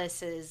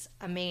 Bliss is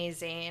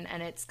amazing,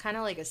 and it's kind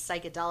of like a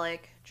psychedelic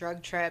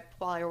drug trip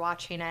while you're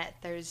watching it.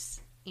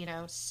 There's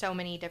so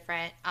many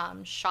different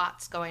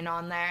shots going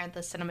on there. The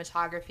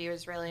cinematography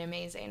was really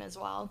amazing as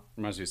well.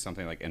 Reminds me of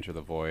something like Enter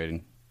the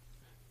Void.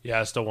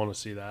 Yeah, I still want to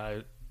see that.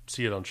 I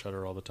see it on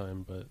Shudder all the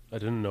time, but I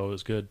didn't know it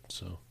was good,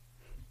 so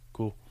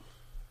cool.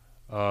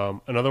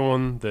 Another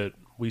one that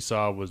we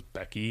saw was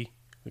Becky,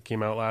 that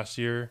came out last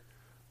year,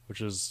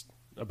 which is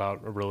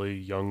about a really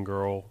young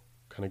girl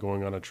kind of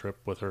going on a trip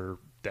with her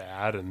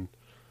dad, and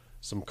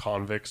some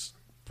convicts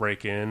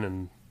break in,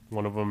 and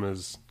one of them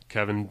is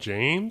Kevin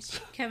James.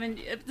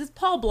 This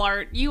Paul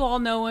Blart, you all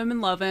know him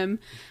and love him,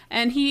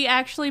 and he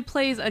actually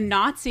plays a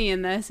Nazi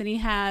in this, and he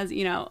has,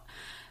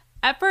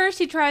 at first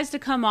he tries to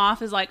come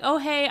off as like, oh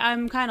hey,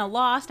 I'm kind of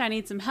lost, I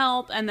need some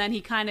help, and then he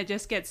kind of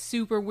just gets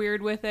super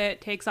weird with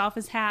it, takes off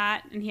his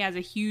hat, and he has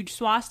a huge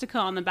swastika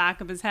on the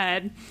back of his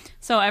head,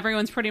 so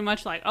everyone's pretty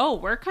much like, oh,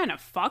 we're kind of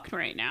fucked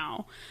right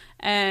now.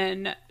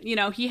 And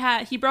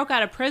he broke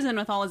out of prison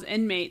with all his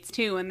inmates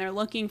too, and they're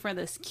looking for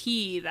this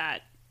key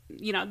that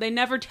they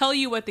never tell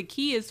you what the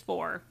key is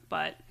for,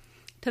 but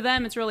to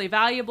them it's really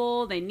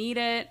valuable. They need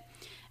it.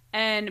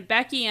 And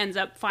Becky ends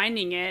up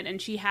finding it,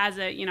 and she has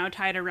it,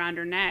 tied around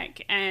her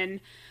neck. And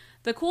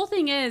the cool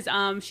thing is,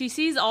 she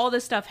sees all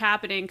this stuff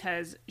happening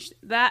because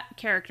that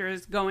character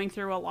is going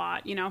through a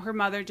lot. Her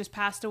mother just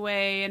passed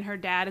away, and her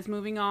dad is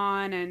moving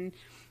on, and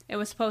it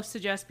was supposed to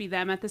just be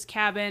them at this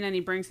cabin, and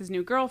he brings his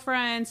new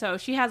girlfriend. So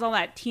she has all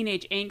that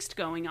teenage angst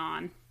going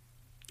on.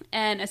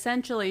 And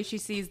essentially, she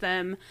sees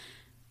them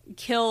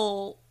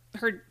kill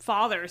her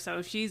father,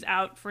 so she's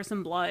out for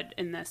some blood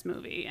in this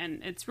movie.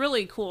 And it's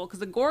really cool because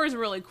the gore is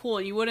really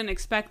cool. You wouldn't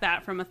expect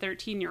that from a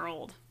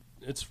 13-year-old.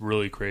 It's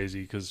really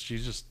crazy because she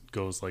just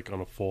goes like on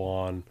a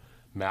full-on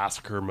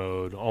massacre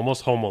mode,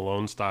 almost Home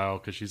Alone style,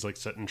 because she's like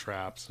setting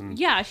traps. And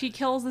yeah, she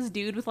kills this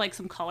dude with like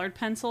some colored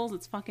pencils.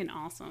 It's fucking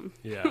awesome.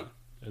 Yeah,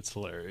 it's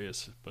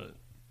hilarious, but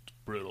it's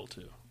brutal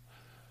too.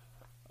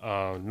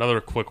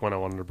 Another quick one I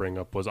wanted to bring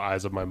up was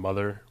Eyes of My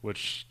Mother,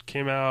 which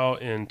came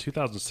out in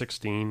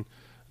 2016.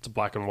 It's a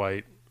black and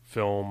white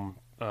film,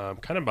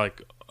 kind of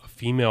like a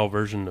female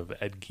version of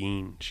Ed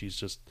Gein. She's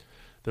just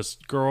this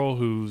girl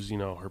who's,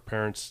 her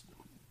parents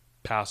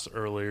passed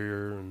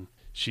earlier, and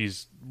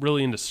she's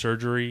really into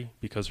surgery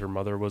because her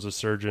mother was a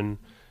surgeon,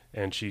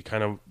 and she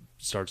kind of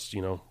starts,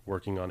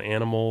 working on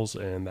animals,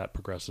 and that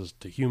progresses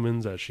to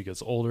humans as she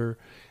gets older.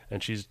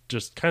 And she's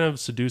just kind of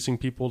seducing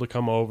people to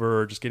come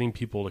over, or just getting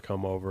people to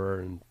come over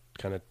and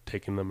kind of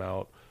taking them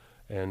out.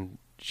 And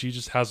she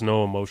just has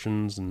no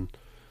emotions, and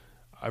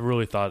I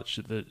really thought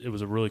that it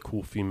was a really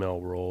cool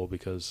female role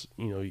because,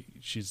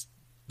 she's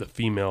the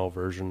female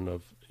version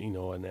of,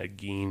 an Ed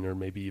Gein or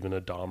maybe even a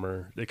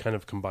Dahmer. They kind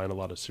of combine a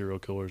lot of serial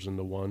killers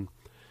into one.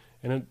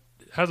 And it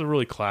has a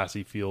really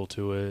classy feel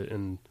to it.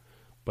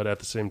 But at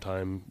the same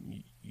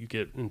time, you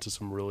get into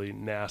some really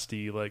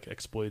nasty, like,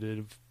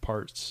 exploitative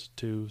parts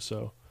too.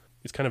 So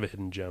it's kind of a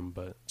hidden gem,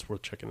 but it's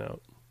worth checking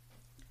out.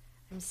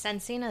 I'm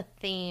sensing a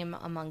theme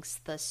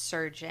amongst the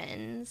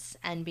surgeons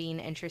and being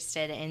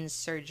interested in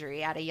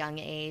surgery at a young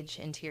age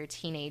into your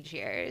teenage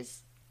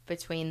years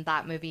between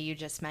that movie you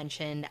just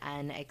mentioned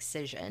and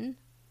Excision.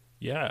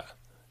 Yeah.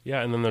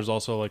 Yeah, and then there's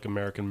also like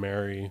American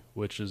Mary,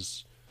 which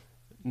is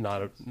I'm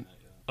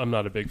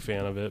not a big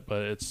fan of it,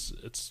 but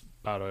it's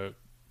about a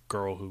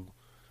girl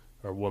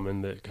or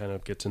woman that kind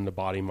of gets into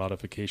body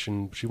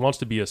modification. She wants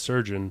to be a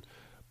surgeon,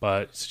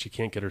 but she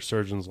can't get her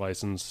surgeon's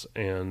license,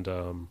 and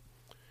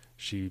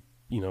she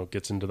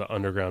gets into the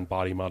underground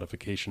body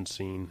modification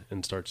scene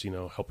and starts,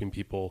 helping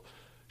people.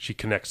 She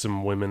connects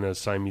some women as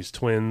Siamese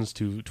twins,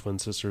 two twin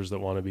sisters that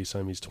want to be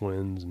Siamese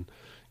twins. And,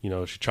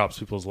 she chops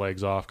people's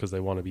legs off because they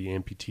want to be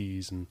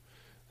amputees, and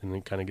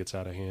it kind of gets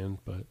out of hand.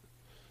 But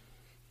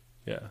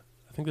yeah,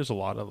 I think there's a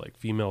lot of like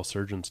female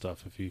surgeon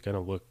stuff if you kind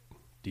of look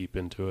deep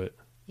into it.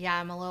 Yeah,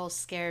 I'm a little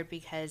scared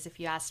because if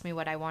you asked me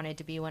what I wanted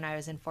to be when I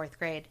was in 4th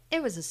grade,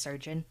 it was a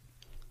surgeon.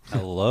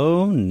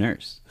 Hello,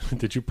 nurse.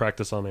 Did you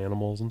practice on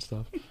animals and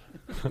stuff?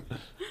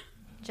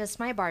 Just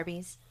my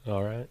Barbies.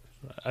 All right.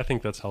 I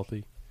think that's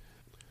healthy.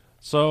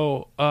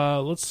 So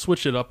let's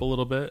switch it up a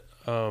little bit,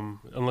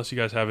 unless you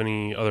guys have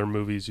any other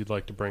movies you'd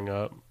like to bring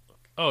up.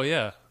 Oh,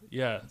 yeah.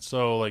 Yeah.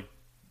 So, like,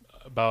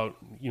 about,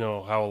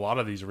 how a lot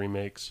of these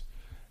remakes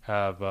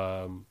have,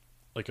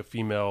 like, a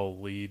female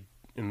lead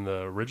in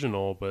the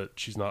original, but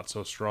she's not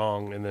so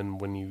strong. And then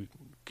when you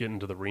get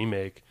into the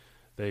remake,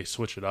 they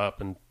switch it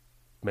up and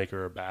make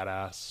her a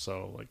badass.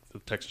 So, like, the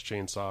Texas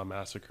Chainsaw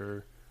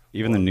Massacre.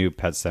 Even the new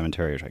Pet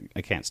Sematary, which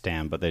I can't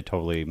stand, but they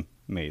totally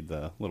made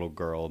the little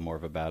girl more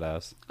of a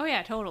badass. Oh,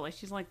 yeah, totally.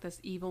 She's like this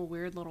evil,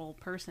 weird little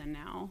person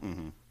now.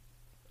 Mm-hmm.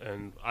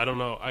 And I don't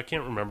know. I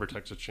can't remember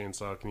Texas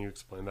Chainsaw. Can you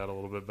explain that a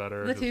little bit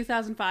better? The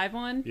 2005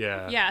 one?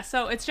 Yeah. Yeah,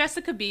 so it's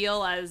Jessica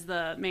Biel as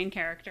the main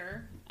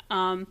character.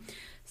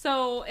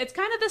 So it's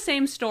kind of the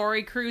same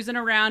story, cruising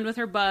around with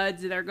her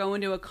buds. They're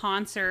going to a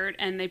concert,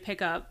 and they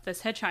pick up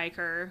this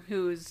hitchhiker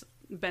who's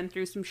been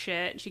through some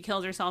shit. She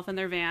kills herself in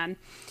their van.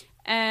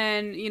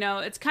 And,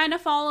 it's kind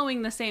of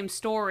following the same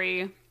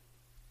story,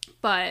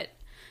 but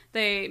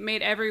they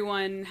made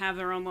everyone have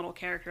their own little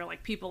character.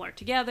 Like, people are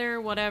together,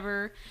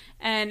 whatever,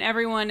 and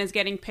everyone is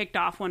getting picked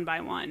off one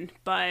by one.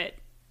 But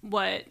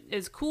what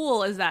is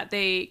cool is that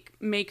they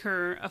make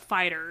her a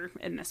fighter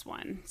in this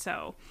one.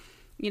 So,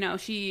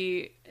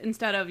 she,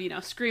 instead of,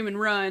 scream and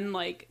run,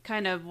 like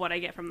kind of what I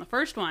get from the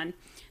first one,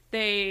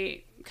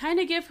 they kind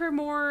of give her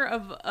more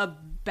of a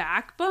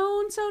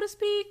backbone, so to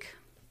speak.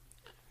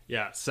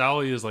 Yeah,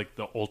 Sally is like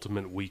the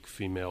ultimate weak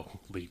female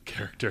lead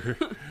character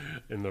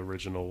in the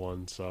original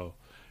one, so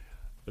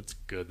it's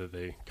good that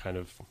they kind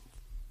of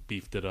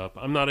beefed it up.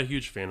 I'm not a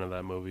huge fan of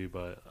that movie,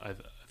 but I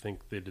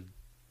think they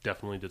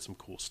definitely did some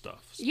cool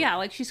stuff. So. Yeah,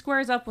 like she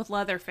squares up with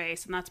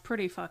Leatherface, and that's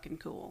pretty fucking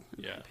cool,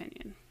 in my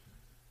opinion.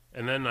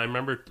 And then I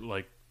remember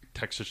like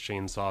Texas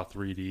Chainsaw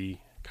 3D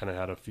kind of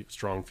had a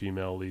strong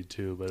female lead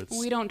too, but it's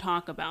we don't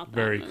talk about that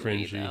very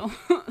movie, cringy.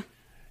 Though.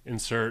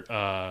 Insert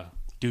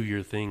do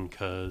your thing,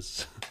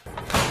 cuz.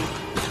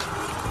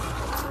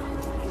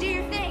 Do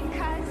your thing,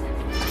 cuz.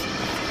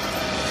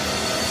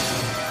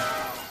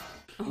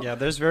 Yeah,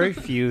 there's very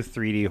few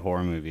 3D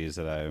horror movies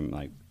that I'm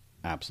like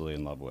absolutely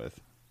in love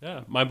with.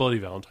 Yeah, My Bloody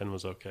Valentine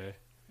was okay.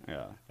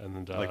 Yeah.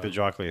 And Like the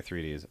Dracula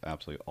 3D is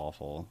absolutely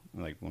awful.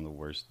 Like one of the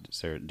worst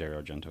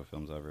Dario Argento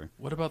films ever.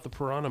 what about the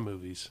Piranha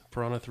movies?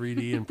 Piranha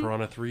 3D and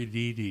Piranha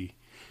 3DD.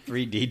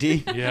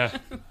 3DD? Yeah.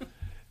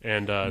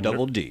 And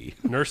Double D.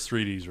 Nurse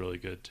 3D is really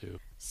good too.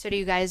 So do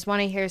you guys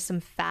want to hear some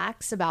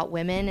facts about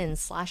women in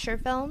slasher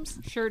films?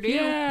 Sure do.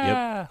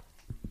 Yeah.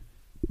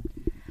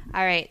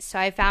 All right, so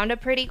I found a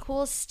pretty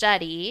cool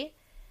study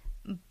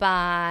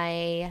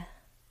by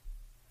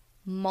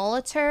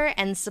Molitor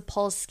and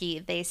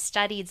Sapolsky. They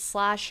studied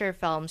slasher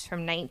films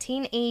from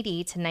 1980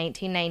 to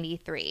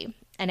 1993,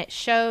 and it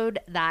showed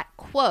that,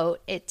 quote,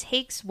 it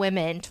takes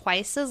women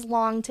twice as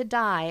long to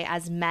die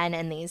as men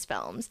in these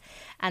films,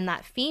 and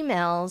that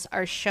females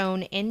are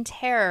shown in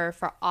terror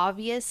for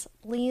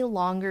obviously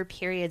longer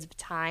periods of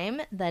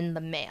time than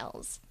the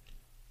males.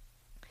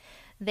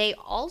 They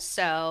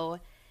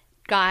also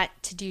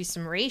got to do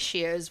some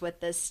ratios with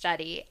this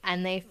study,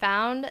 and they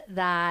found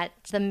that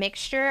the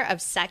mixture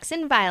of sex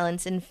and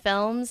violence in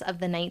films of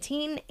the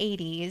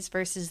 1980s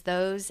versus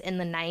those in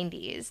the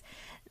 90s,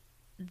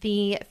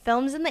 the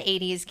films in the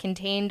 80s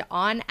contained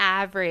on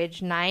average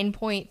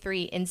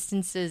 9.3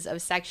 instances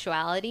of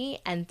sexuality,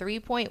 and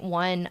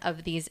 3.1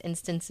 of these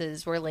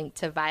instances were linked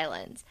to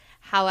violence.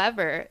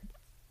 However,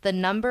 the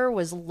number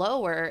was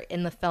lower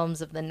in the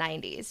films of the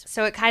 90s.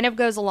 So it kind of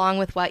goes along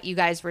with what you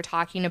guys were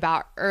talking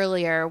about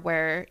earlier,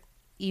 where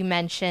you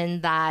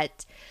mentioned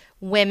that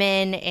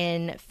women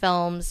in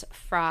films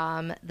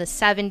from the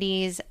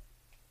 70s,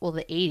 well,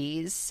 the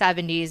 80s,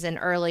 70s, and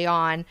early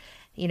on,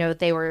 you know,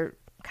 they were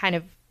kind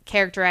of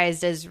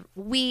characterized as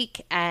weak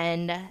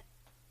and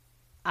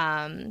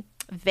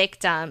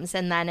victims.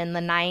 And then in the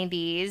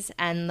 90s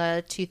and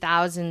the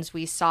 2000s,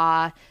 we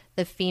saw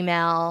the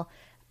female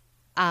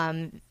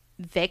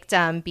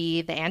victim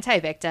be the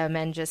anti-victim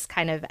and just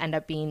kind of end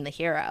up being the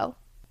hero.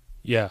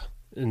 Yeah,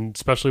 and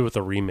especially with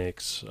the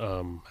remakes,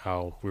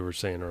 how we were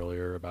saying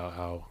earlier about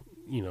how,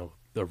 you know,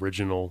 the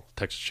original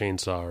Texas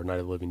Chainsaw or Night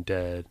of the Living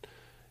Dead,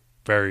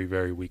 very,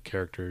 very weak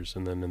characters,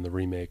 and then in the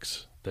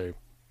remakes, they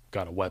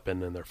got a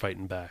weapon and they're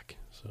fighting back.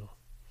 So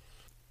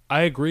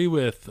I agree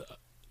with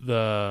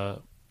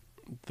the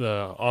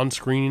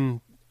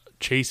on-screen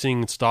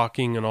chasing,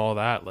 stalking, and all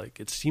that. Like,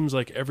 it seems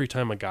like every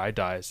time a guy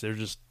dies, they're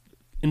just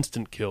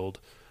instant killed,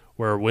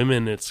 where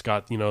women, it's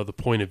got, you know, the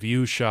point of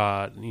view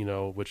shot, you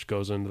know, which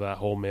goes into that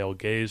whole male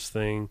gaze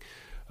thing,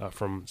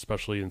 from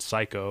especially in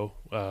Psycho,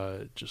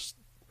 just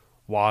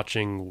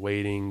watching,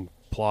 waiting,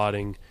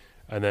 plotting,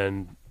 and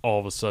then all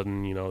of a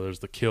sudden, you know, there's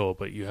the kill,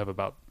 but you have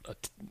about a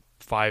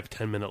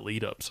 5-10 minute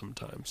lead up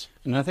sometimes.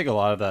 And I think a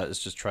lot of that is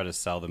just try to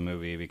sell the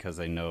movie because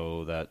they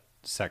know that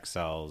sex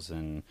sells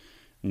and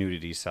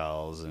nudity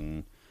sells,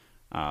 and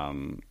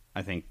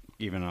I think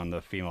even on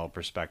the female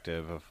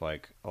perspective of,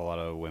 like, a lot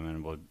of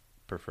women would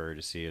prefer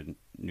to see a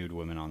nude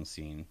woman on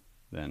scene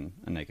than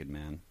a naked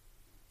man.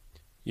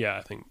 Yeah,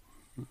 I think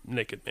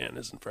naked man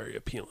isn't very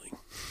appealing.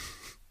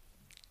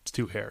 It's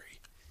too hairy.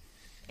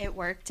 It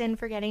worked in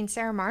Forgetting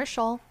Sarah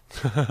Marshall.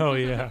 Oh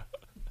yeah,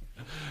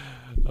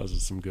 those are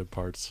some good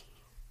parts,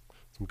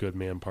 some good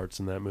man parts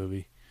in that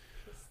movie.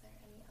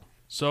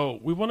 So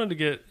we wanted to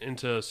get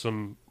into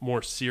some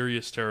more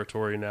serious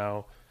territory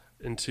now,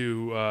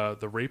 into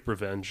the rape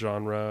revenge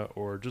genre,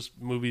 or just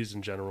movies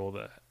in general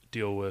that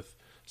deal with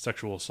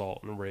sexual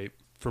assault and rape.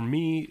 For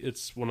me,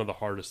 it's one of the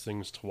hardest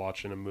things to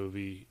watch in a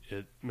movie.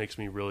 It makes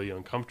me really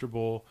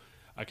uncomfortable.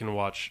 I can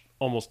watch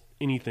almost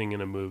anything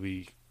in a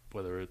movie,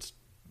 whether it's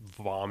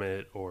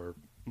vomit or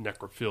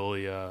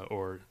necrophilia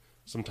or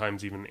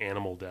sometimes even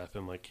animal death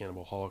in, like,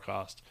 Cannibal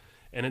Holocaust,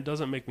 and it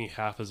doesn't make me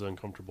half as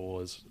uncomfortable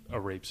as a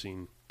rape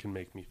scene can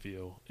make me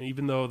feel. And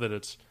even though that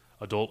it's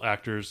adult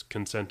actors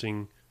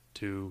consenting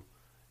to,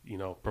 you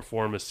know,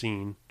 perform a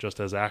scene just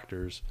as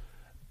actors,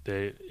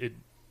 it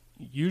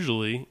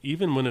usually,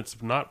 even when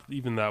it's not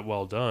even that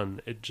well done,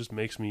 it just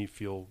makes me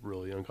feel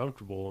really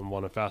uncomfortable and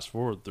want to fast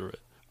forward through it.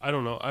 I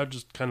don't know. I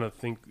just kind of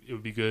think it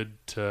would be good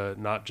to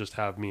not just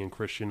have me and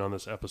Christian on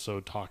this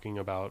episode talking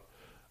about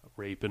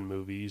rape in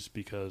movies,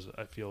 because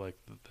I feel like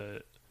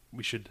that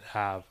we should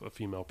have a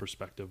female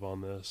perspective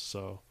on this.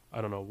 So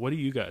I don't know. What do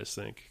you guys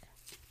think?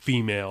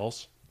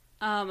 Females.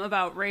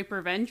 About rape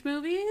revenge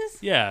movies?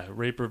 Yeah,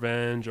 rape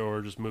revenge,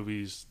 or just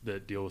movies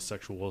that deal with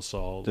sexual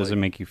assault. Does it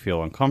make you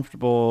feel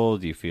uncomfortable?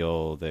 Do you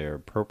feel they're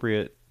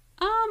appropriate?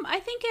 I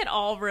think it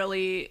all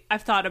really,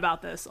 I've thought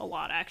about this a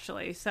lot,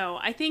 actually. So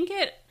I think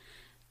it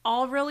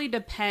all really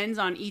depends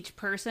on each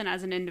person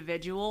as an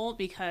individual,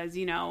 because,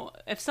 you know,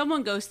 if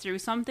someone goes through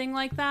something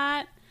like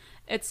that,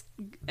 it's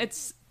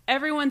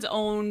everyone's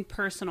own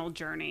personal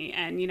journey.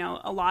 And, you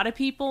know, a lot of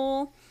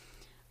people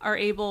are,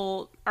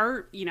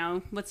 you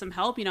know, with some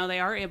help, you know, they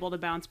are able to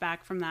bounce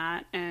back from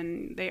that,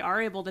 and they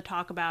are able to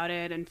talk about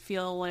it and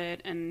feel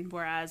it. And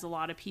whereas a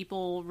lot of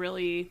people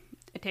really,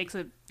 it takes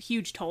a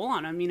huge toll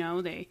on them, you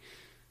know, they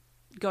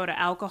go to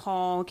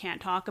alcohol, can't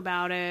talk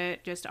about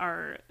it, just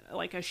are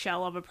like a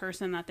shell of a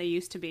person that they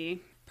used to be.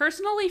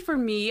 Personally, for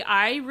me,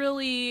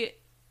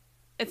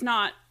 it's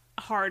not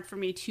hard for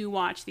me to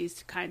watch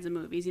these kinds of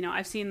movies. You know,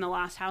 I've seen The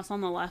Last House on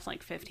the Left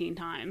like 15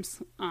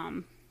 times.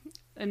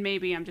 and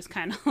maybe I'm just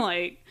kind of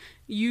like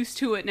used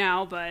to it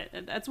now, but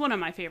that's one of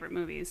my favorite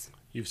movies.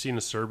 You've seen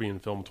a Serbian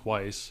film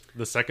twice,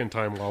 the second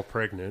time while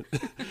pregnant.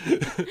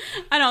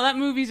 I know, that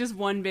movie's just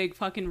one big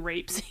fucking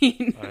rape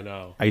scene. I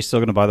know. Are you still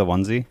going to buy the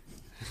onesie?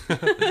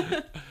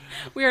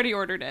 We already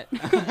ordered it.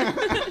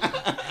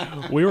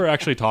 We were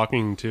actually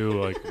talking to,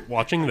 like,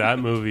 watching that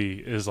movie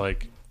is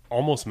like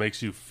almost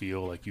makes you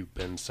feel like you've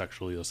been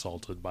sexually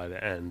assaulted by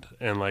the end.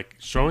 And like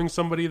showing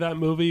somebody that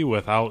movie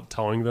without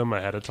telling them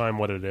ahead of time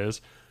what it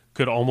is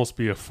could almost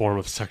be a form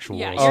of sexual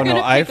Yeah, assault. you're going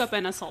to pick I've- up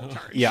an assault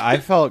charge. Yeah, I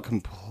felt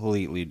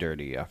completely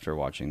dirty after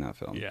watching that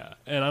film. Yeah,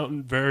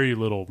 and very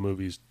little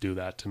movies do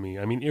that to me.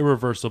 I mean,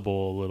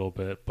 Irreversible a little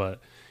bit,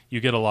 but you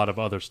get a lot of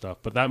other stuff.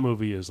 But that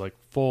movie is like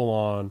full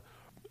on.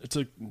 It's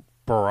a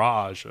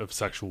barrage of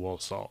sexual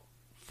assault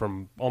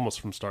from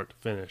start to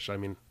finish. I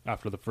mean,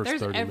 after the first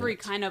There's 30 every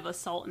minutes. kind of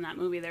assault in that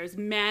movie. There's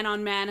man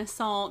on man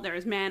assault.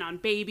 There's man on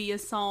baby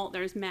assault.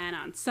 There's man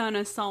on son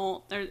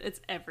assault. It's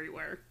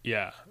everywhere.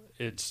 Yeah,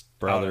 it's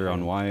Brother out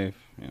on of- wife.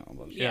 You know,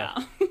 but- Yeah.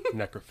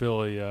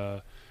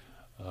 necrophilia.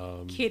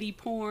 Kitty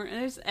porn.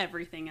 There's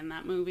everything in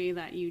that movie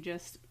that you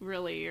just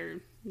really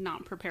are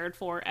not prepared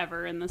for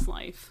ever in this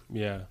life.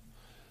 Yeah.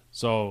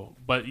 So,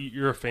 but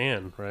you're a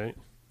fan, right?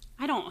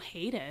 I don't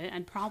hate it.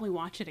 I'd probably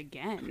watch it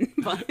again,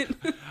 but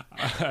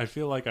I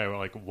feel like I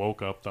like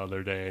woke up the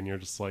other day and you're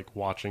just like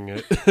watching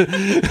it.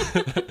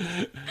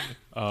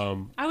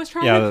 I was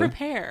trying Yeah, to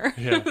prepare.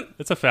 Yeah,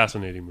 it's a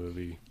fascinating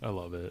movie. I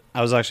love it.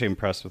 I was actually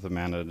impressed with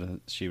Amanda.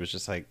 She was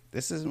just like,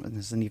 this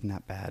isn't even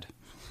that bad.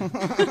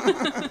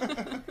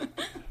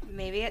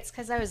 Maybe it's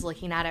because I was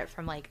looking at it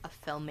from like a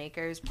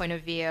filmmaker's point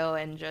of view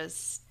and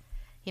just,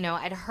 you know,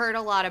 I'd heard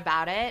a lot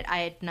about it.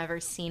 I had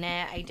never seen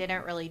it. I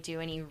didn't really do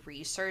any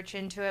research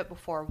into it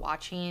before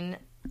watching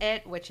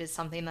it, which is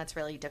something that's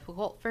really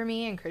difficult for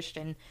me, and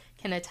Christian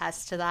can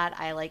attest to that.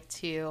 I like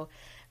to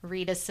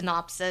read a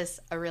synopsis,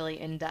 a really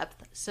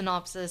in-depth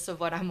synopsis of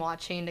what I'm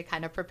watching to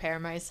kind of prepare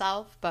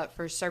myself. But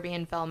for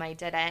Serbian film, I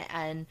didn't.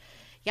 And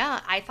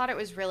yeah, I thought it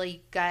was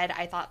really good.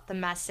 I thought the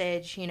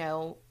message, you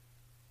know,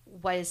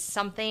 was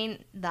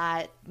something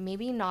that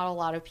maybe not a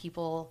lot of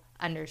people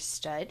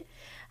understood.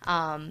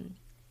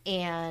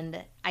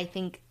 And I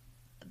think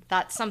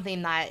that's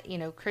something that, you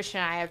know, Christian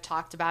and I have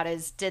talked about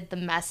is, did the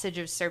message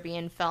of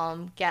Serbian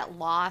film get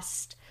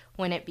lost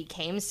when it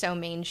became so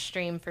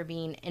mainstream for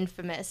being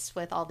infamous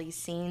with all these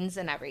scenes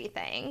and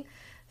everything?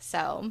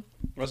 So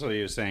That's what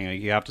he was saying. Like,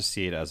 you have to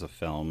see it as a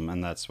film,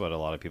 and that's what a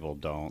lot of people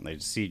don't. They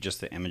see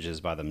just the images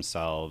by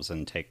themselves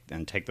and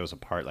take those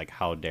apart. Like,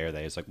 how dare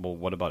they? It's like, well,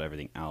 what about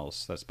everything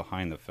else that's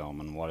behind the film,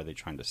 and what are they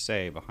trying to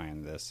say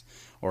behind this,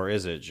 or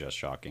is it just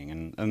shocking?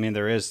 And I mean,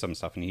 there is some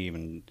stuff, and he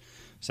even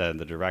said,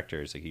 the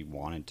director, is like, he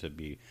wanted to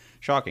be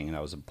shocking, and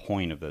that was the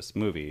point of this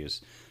movie,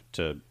 is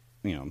to,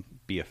 you know,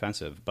 be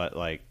offensive. But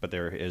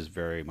there is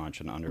very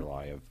much an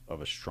underlie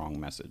of a strong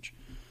message.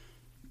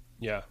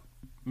 Yeah.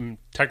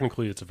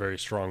 Technically, it's a very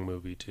strong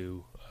movie,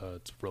 too.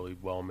 It's really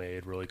well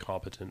made, really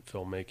competent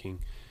filmmaking.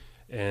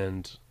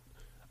 And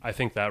I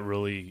think that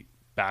really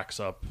backs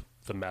up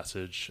the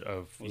message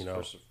of, you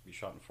know... You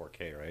shot in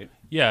 4K, right?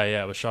 Yeah,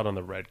 it was shot on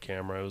the Red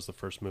camera. It was the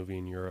first movie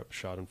in Europe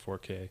shot in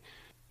 4K.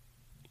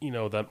 You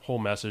know, that whole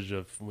message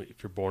of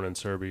if you're born in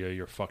Serbia,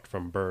 you're fucked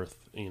from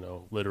birth, you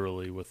know,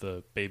 literally with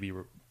a baby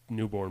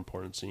newborn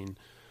porn scene.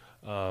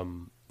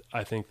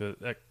 I think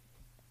that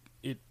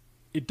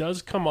it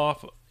does come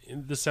off...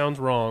 This sounds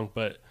wrong,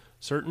 but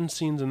certain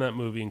scenes in that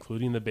movie,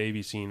 including the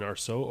baby scene, are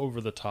so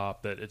over the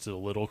top that it's a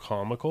little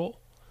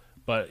comical.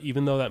 But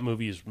even though that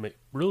movie is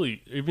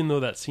even though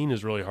that scene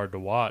is really hard to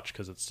watch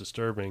because it's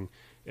disturbing,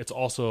 it's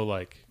also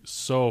like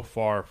so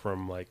far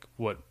from like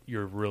what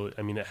you're really...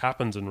 I mean, it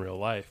happens in real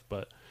life,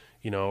 but,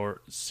 you know,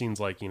 or scenes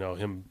like, you know,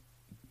 him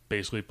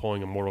basically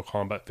pulling a Mortal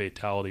Kombat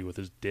fatality with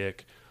his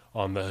dick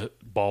on the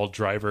bald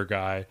driver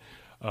guy,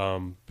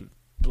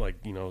 like,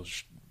 you know,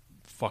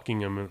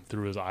 fucking him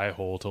through his eye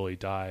hole till he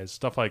dies,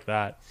 stuff like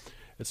that.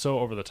 It's so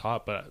over the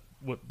top, but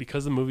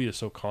because the movie is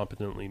so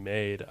competently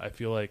made, I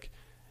feel like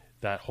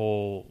that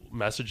whole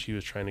message he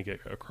was trying to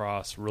get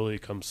across really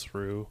comes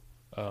through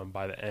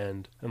by the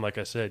end. And like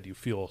I said, you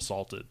feel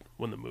assaulted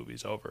when the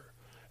movie's over,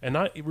 and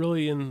not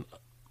really in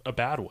a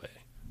bad way.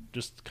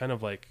 Just kind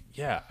of like,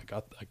 yeah,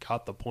 I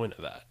got the point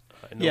of that.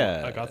 I know,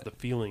 Yeah. I got the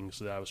feelings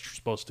that I was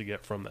supposed to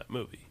get from that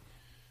movie.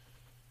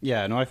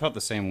 Yeah, no, I felt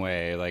the same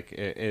way. Like,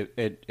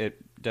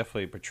 it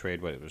definitely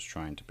portrayed what it was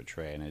trying to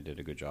portray, and it did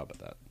a good job at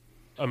that.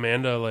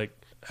 Amanda, like,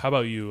 how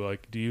about you?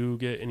 Like, do you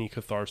get any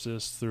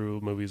catharsis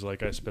through movies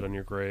like I Spit on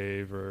Your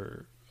Grave,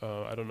 or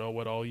I don't know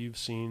what all you've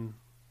seen?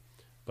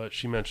 But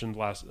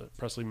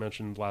Presley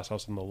mentioned Last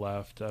House on the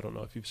Left. I don't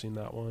know if you've seen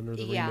that one or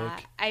the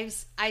remake.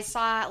 I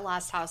saw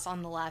Last House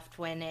on the Left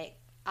when it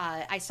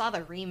I saw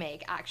the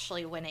remake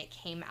actually when it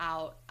came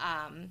out.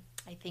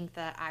 I think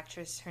the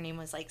actress, her name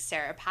was like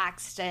Sarah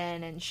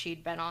Paxton, and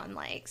she'd been on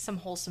like some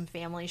wholesome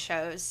family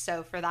shows.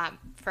 So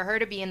for her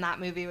to be in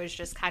that movie was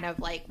just kind of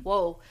like,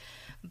 whoa.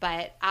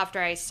 But after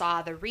I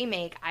saw the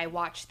remake, I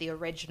watched the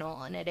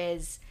original, and it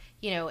is,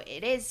 you know,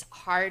 it is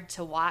hard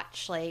to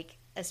watch, like,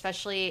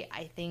 especially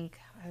I think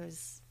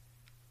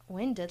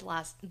when did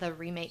the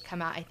remake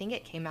come out? I think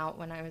it came out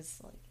when I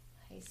was like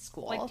high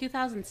school. Like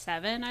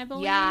 2007, I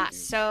believe. Yeah,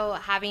 so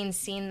having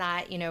seen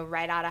that,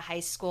 right out of high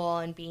school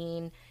and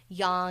being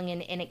young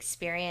and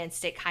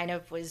inexperienced, it kind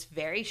of was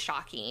very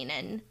shocking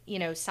and,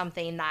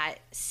 something that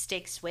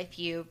sticks with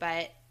you.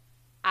 But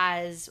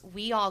as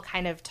we all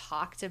kind of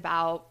talked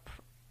about,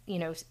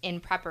 in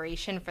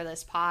preparation for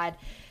this pod,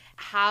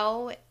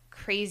 how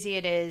crazy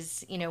it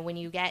is, when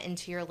you get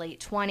into your late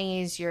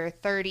 20s, your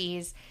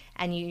 30s,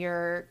 and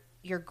your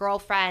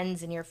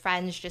girlfriends and your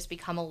friends just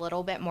become a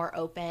little bit more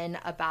open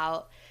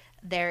about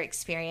their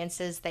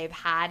experiences they've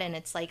had. And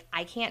it's like,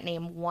 I can't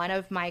name one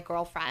of my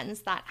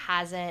girlfriends that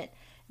hasn't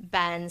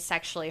been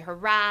sexually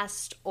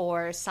harassed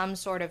or some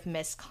sort of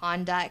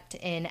misconduct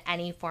in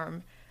any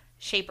form,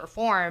 shape, or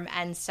form.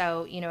 And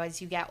so,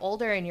 as you get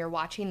older and you're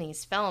watching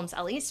these films,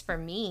 at least for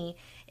me,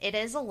 it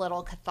is a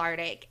little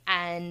cathartic.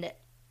 And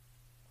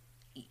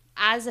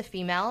as a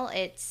female,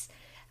 it's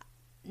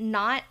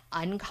not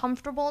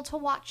uncomfortable to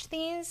watch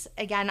these.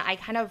 Again, I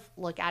kind of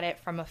look at it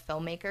from a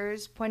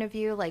filmmaker's point of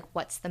view, like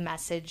what's the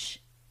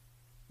message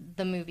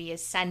the movie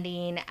is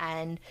sending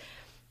and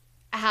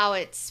how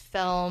it's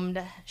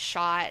filmed,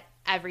 shot,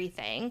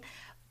 everything.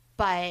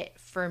 But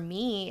for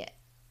me,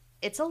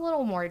 it's a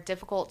little more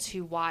difficult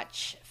to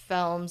watch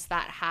films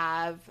that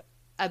have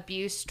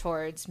abuse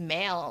towards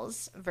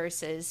males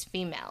versus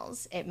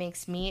females. It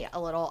makes me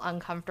a little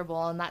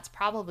uncomfortable, and that's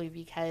probably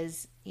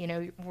because,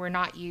 we're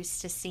not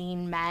used to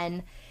seeing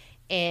men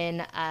in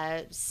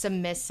a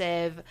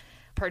submissive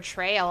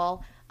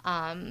portrayal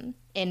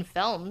in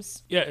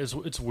films. Yeah,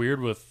 it's weird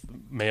with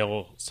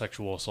male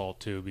sexual assault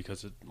too,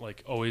 because it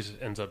like always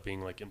ends up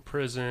being like in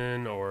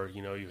prison, or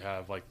you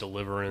have like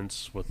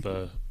Deliverance with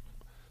the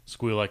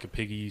squeal like a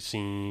piggy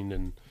scene,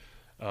 and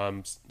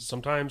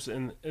sometimes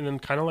and then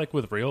kind of like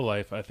with real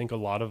life, I think a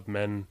lot of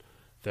men,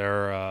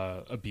 their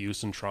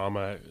abuse and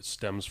trauma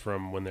stems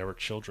from when they were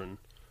children,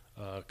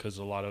 because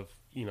a lot of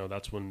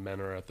that's when men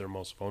are at their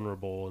most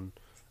vulnerable, and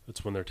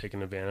it's when they're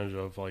taken advantage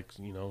of, like,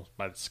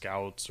 by the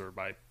scouts or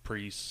by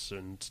priests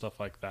and stuff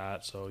like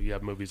that. So you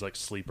have movies like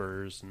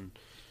Sleepers, and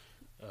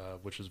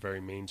which is a very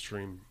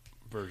mainstream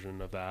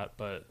version of that.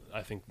 But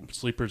I think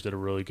Sleepers did a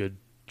really good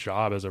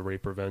job as a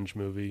rape revenge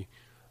movie,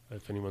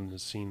 if anyone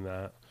has seen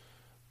that.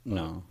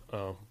 No.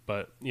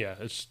 But yeah,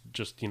 it's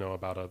just,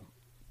 about a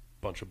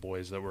bunch of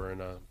boys that were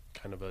in a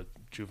kind of a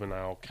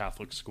juvenile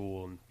Catholic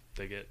school, and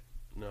they get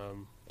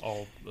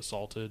all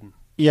assaulted.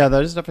 Yeah,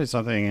 that is definitely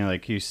something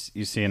like you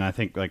see, and I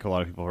think like a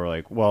lot of people are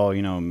like, well,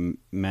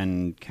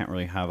 men can't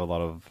really have a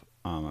lot of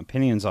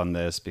opinions on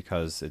this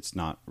because it's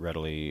not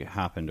readily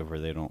happened, or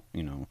they don't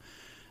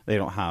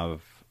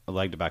have a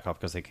leg to back off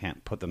because they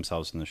can't put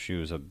themselves in the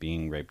shoes of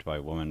being raped by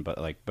a woman. But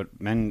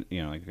men,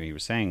 like he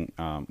was saying,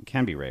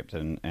 can be raped,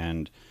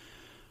 and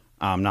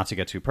not to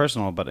get too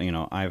personal, but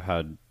I've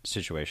had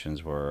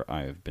situations where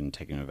I've been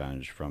taken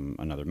advantage from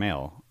another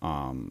male.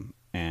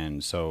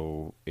 And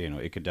so,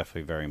 it could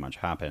definitely very much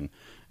happen.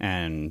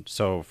 And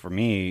so for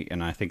me,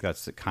 and I think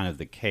that's kind of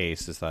the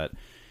case, is that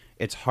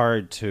it's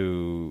hard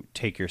to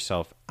take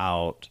yourself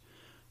out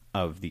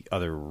of the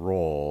other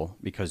role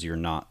because you're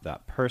not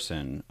that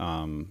person.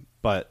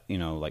 But,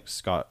 like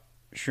Scott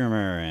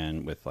Schumer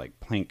and with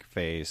like Plank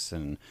Face,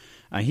 and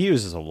he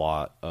uses a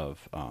lot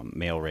of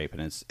male rape,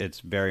 and it's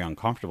very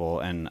uncomfortable.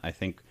 And I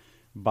think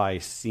by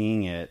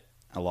seeing it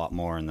a lot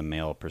more in the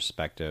male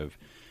perspective,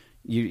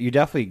 you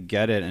definitely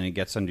get it, and it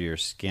gets under your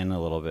skin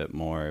a little bit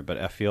more. But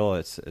I feel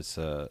it's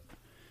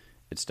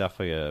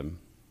definitely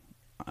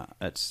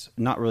it's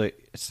not really,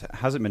 it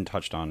hasn't been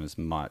touched on as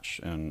much,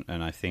 and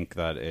I think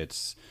that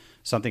it's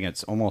something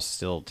that's almost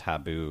still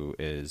taboo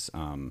is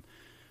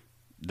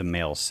the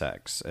male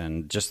sex.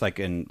 And just like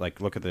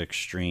look at the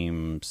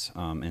extremes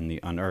in the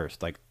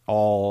Unearthed, like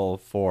all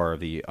four of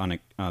the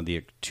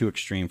two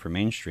extreme for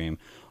mainstream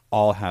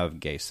all have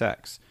gay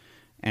sex.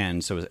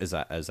 And so is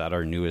that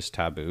our newest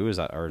taboo? Is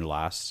that our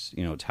last,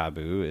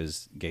 taboo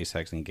is gay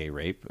sex and gay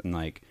rape? And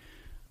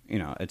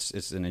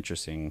it's an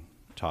interesting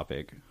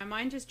topic. My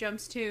mind just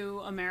jumps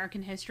to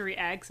American History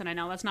X, and I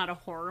know that's not a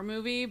horror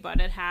movie, but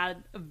it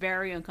had a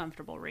very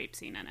uncomfortable rape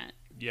scene in it.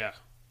 Yeah,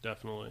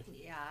 definitely.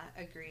 Yeah,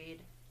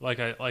 agreed. Like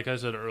I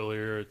said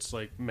earlier, it's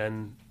like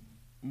men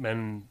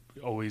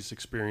always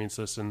experience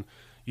this, and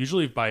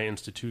usually by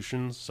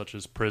institutions such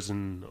as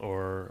prison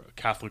or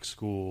Catholic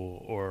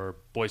school or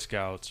Boy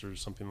Scouts or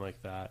something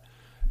like that.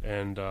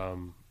 And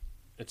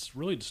it's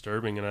really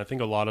disturbing. And I think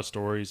a lot of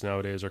stories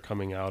nowadays are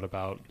coming out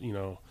about,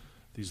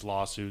 these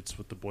lawsuits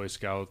with the Boy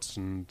Scouts,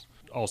 and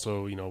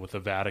also, with the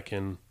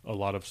Vatican. A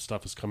lot of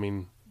stuff is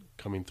coming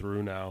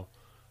through now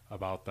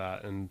about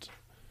that. And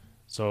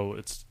so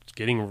it's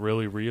getting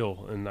really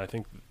real. And I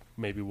think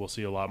maybe we'll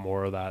see a lot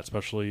more of that,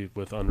 especially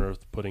with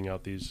Unearthed putting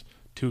out these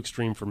too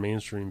extreme for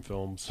mainstream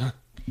films.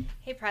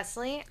 Hey,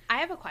 Presley, I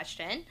have a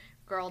question,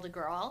 girl to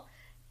girl.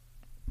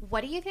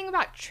 What do you think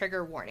about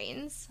trigger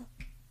warnings?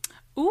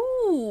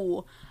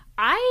 Ooh,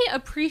 I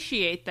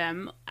appreciate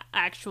them,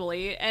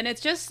 actually, and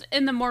it's just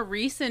in the more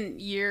recent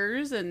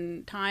years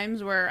and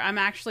times where I'm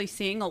actually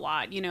seeing a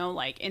lot,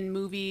 like in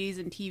movies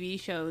and TV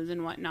shows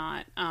and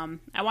whatnot.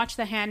 I watched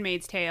The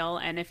Handmaid's Tale,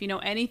 and if you know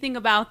anything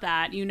about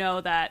that, you know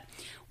that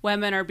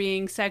women are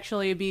being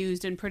sexually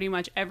abused in pretty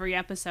much every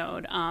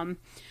episode.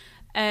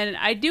 And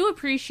I do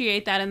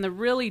appreciate that in the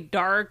really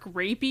dark,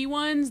 rapey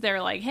ones,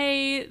 they're like,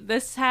 hey,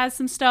 this has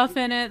some stuff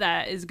in it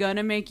that is going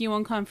to make you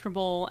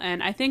uncomfortable.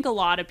 And I think a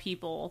lot of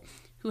people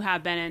who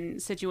have been in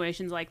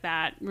situations like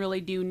that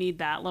really do need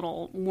that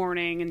little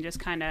warning, and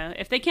just kind of,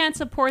 if they can't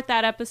support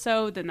that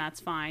episode, then that's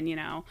fine,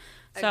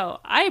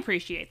 So I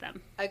appreciate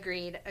them.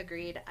 Agreed.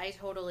 I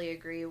totally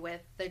agree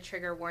with the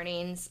trigger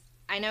warnings.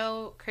 I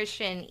know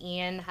Christian and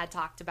Ian had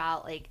talked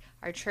about like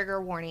our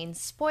trigger warning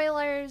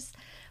spoilers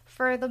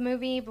for the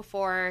movie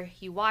before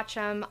you watch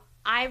them.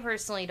 I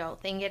personally don't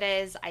think it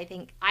is. I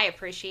think I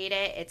appreciate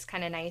it. It's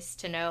kind of nice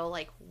to know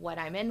like what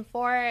I'm in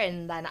for,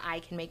 and then I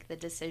can make the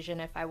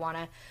decision if I want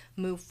to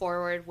move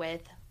forward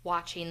with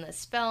watching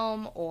this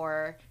film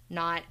or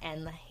not.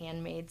 And The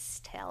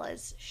Handmaid's Tale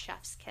is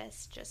chef's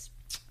kiss, just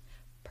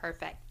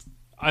perfect.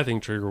 I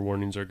think trigger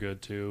warnings are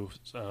good too.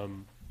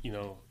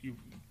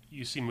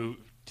 You see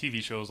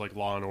TV shows like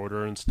Law and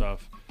Order and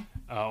stuff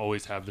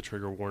always have the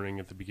trigger warning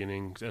at the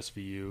beginning,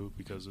 SVU,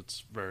 because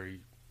it's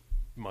very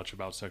much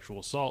about sexual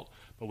assault.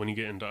 But when you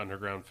get into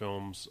underground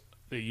films,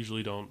 they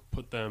usually don't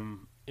put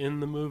them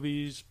in the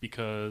movies,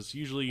 because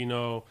usually,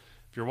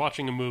 if you're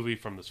watching a movie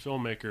from this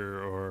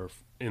filmmaker or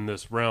in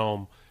this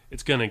realm,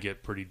 it's going to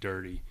get pretty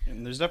dirty.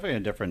 And there's definitely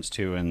a difference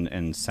too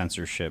in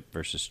censorship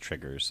versus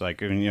triggers. Like,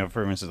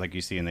 for instance, like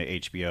you see in the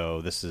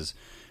HBO, this is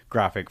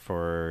graphic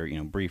for,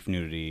 brief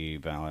nudity,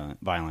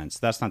 violence.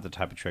 That's not the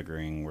type of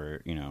triggering we're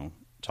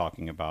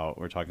talking about.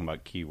 We're talking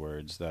about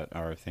keywords that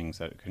are things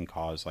that can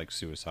cause like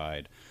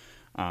suicide,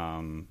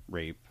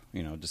 rape,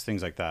 just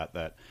things like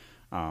that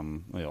a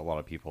lot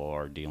of people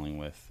are dealing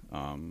with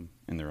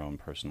in their own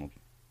personal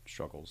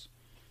struggles.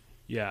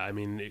 Yeah, I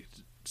mean,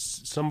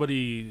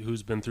 somebody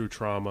who's been through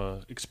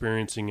trauma,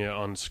 experiencing it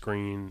on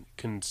screen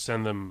can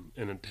send them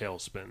in a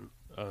tailspin.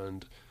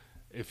 And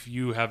if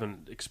you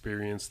haven't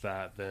experienced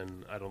that,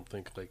 then I don't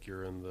think like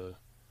you're in the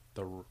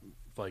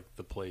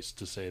place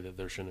to say that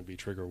there shouldn't be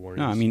trigger warnings.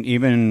 No, I mean,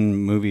 even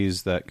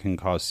movies that can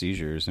cause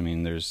seizures. I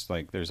mean, there's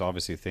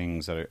obviously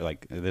things that are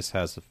like, this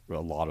has a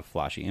lot of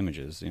flashy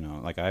images.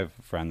 Like I have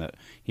a friend that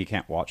he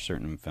can't watch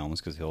certain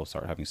films because he'll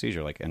start having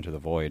seizure, like Enter the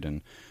Void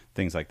and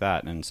things like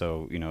that. And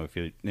so,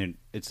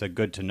 it's a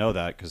good to know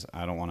that, because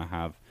I don't want to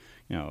have,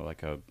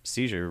 like a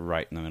seizure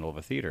right in the middle of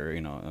a theater.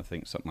 I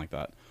think something like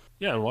that.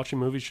 Yeah, and watching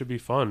movies should be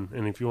fun.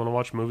 And if you want to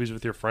watch movies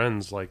with your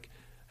friends, like,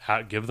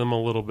 give them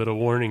a little bit of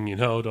warning.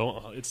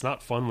 Don't. It's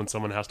not fun when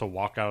someone has to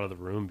walk out of the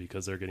room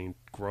because they're getting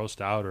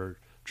grossed out or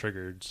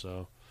triggered.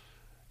 So,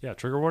 yeah,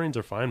 trigger warnings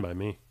are fine by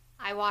me.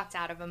 I walked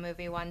out of a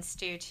movie once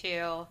due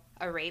to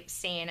a rape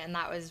scene, and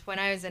that was when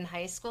I was in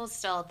high school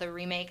still, the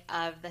remake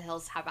of The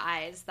Hills Have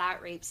Eyes.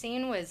 That rape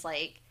scene was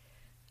like,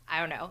 I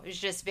don't know, it was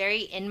just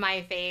very in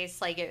my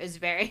face. Like, it was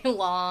very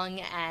long,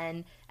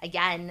 and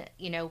again,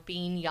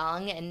 being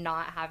young and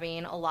not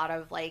having a lot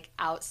of like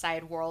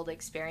outside world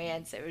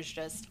experience, it was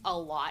just a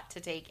lot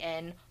to take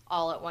in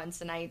all at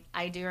once. And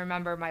I do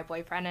remember my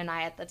boyfriend and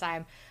I at the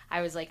time,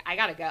 I was like, I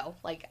gotta go.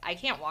 Like, I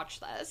can't watch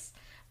this.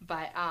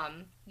 But,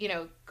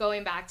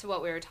 going back to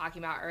what we were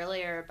talking about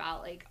earlier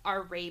about like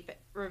our rape,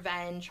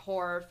 revenge,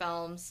 horror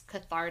films,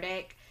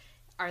 cathartic,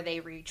 are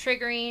they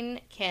re-triggering?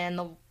 Can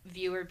the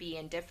viewer be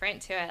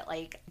indifferent to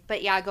it?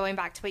 But yeah, going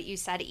back to what you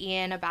said,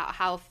 Ian, about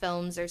how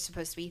films are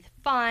supposed to be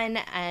fun,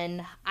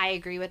 and I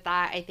agree with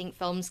that. I think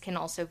films can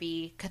also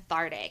be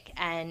cathartic,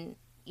 and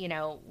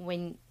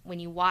when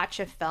you watch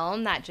a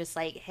film that just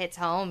like hits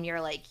home,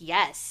 you're like,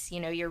 yes,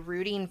 you're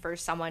rooting for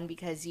someone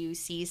because you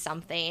see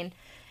something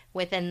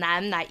within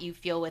them that you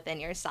feel within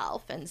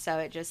yourself, and so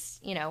it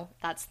just,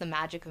 that's the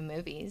magic of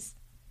movies.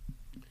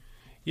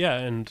 Yeah,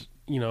 and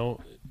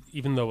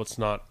even though it's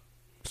not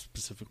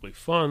specifically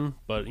fun,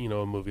 but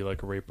a movie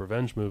like a rape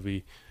revenge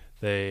movie,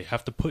 they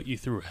have to put you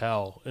through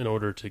hell in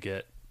order to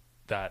get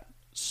that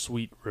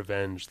sweet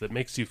revenge that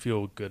makes you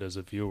feel good as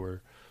a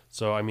viewer.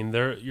 So I mean,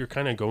 you're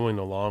kind of going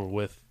along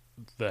with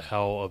the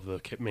hell of the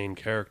main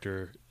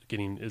character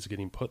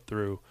getting put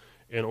through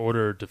in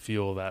order to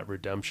feel that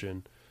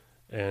redemption.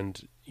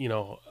 And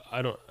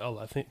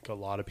I think a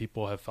lot of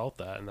people have felt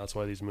that, and that's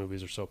why these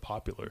movies are so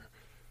popular.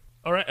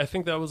 All right, I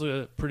think that was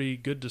a pretty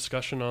good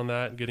discussion on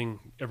that,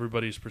 getting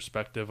everybody's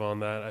perspective on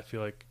that. I feel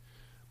like,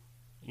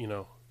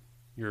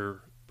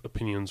 your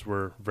opinions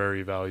were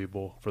very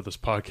valuable for this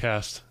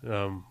podcast.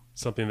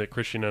 Something that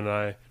Christian and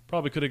I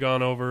probably could have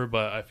gone over,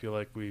 but I feel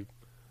like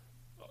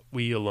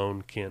we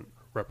alone can't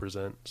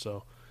represent.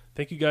 So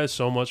thank you guys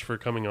so much for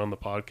coming on the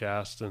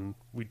podcast, and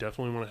we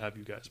definitely want to have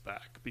you guys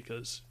back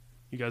because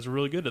you guys are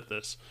really good at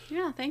this.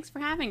 Yeah, thanks for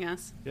having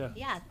us.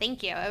 Yeah,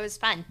 thank you. It was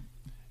fun.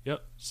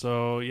 Yep.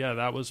 So, yeah,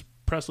 that was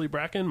Presley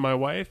Bracken, my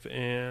wife,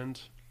 and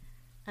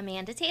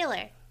Amanda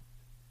Taylor,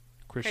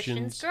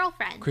 Christian's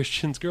girlfriend.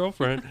 Christian's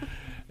girlfriend.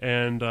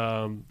 And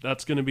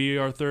that's going to be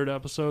our third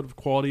episode of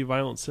Quality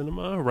Violent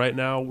Cinema. Right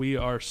now, we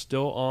are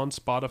still on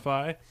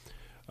Spotify.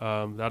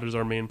 That is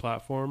our main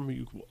platform.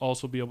 You will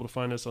also be able to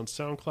find us on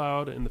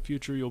SoundCloud. In the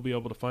future, you'll be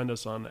able to find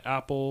us on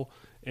Apple,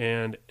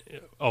 and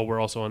we're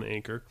also on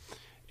Anchor.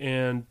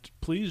 And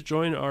please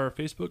join our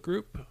Facebook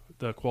group,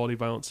 the Quality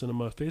Violent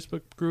Cinema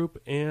Facebook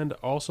group, and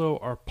also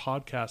our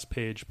podcast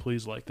page.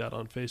 Please like that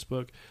on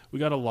Facebook. We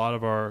got a lot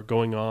of our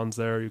going-ons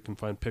there. You can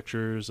find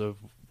pictures of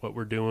what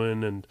we're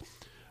doing, and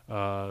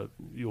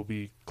you'll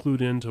be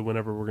clued into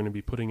whenever we're going to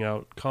be putting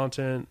out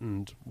content.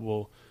 And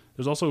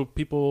there's also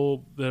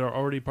people that are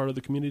already part of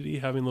the community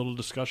having little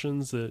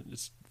discussions that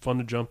it's fun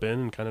to jump in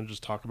and kind of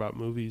just talk about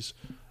movies.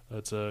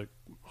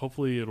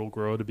 Hopefully it'll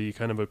grow to be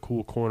kind of a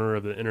cool corner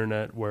of the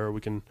internet where we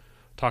can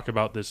talk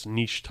about this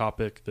niche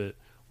topic that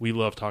we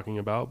love talking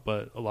about,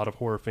 but a lot of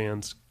horror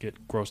fans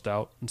get grossed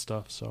out and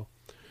stuff. So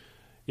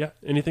yeah,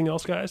 anything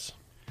else, guys?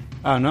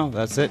 No,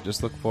 that's it.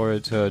 Just look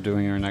forward to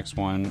doing our next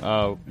one.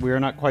 We are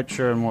not quite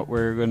sure on what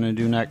we're going to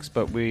do next,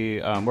 but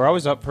we're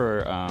always up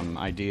for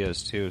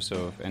ideas too.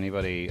 So if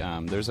anybody,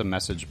 there's a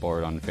message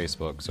board on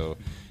Facebook. So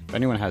if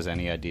anyone has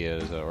any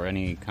ideas or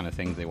any kind of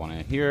things they want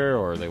to hear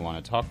or they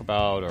want to talk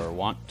about or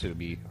want to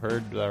be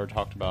heard that are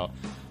talked about,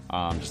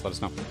 just let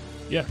us know.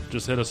 Yeah,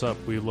 just hit us up.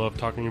 We love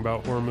talking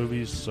about horror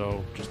movies,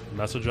 so just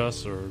message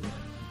us or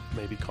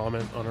maybe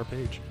comment on our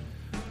page.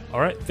 All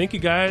right, thank you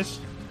guys.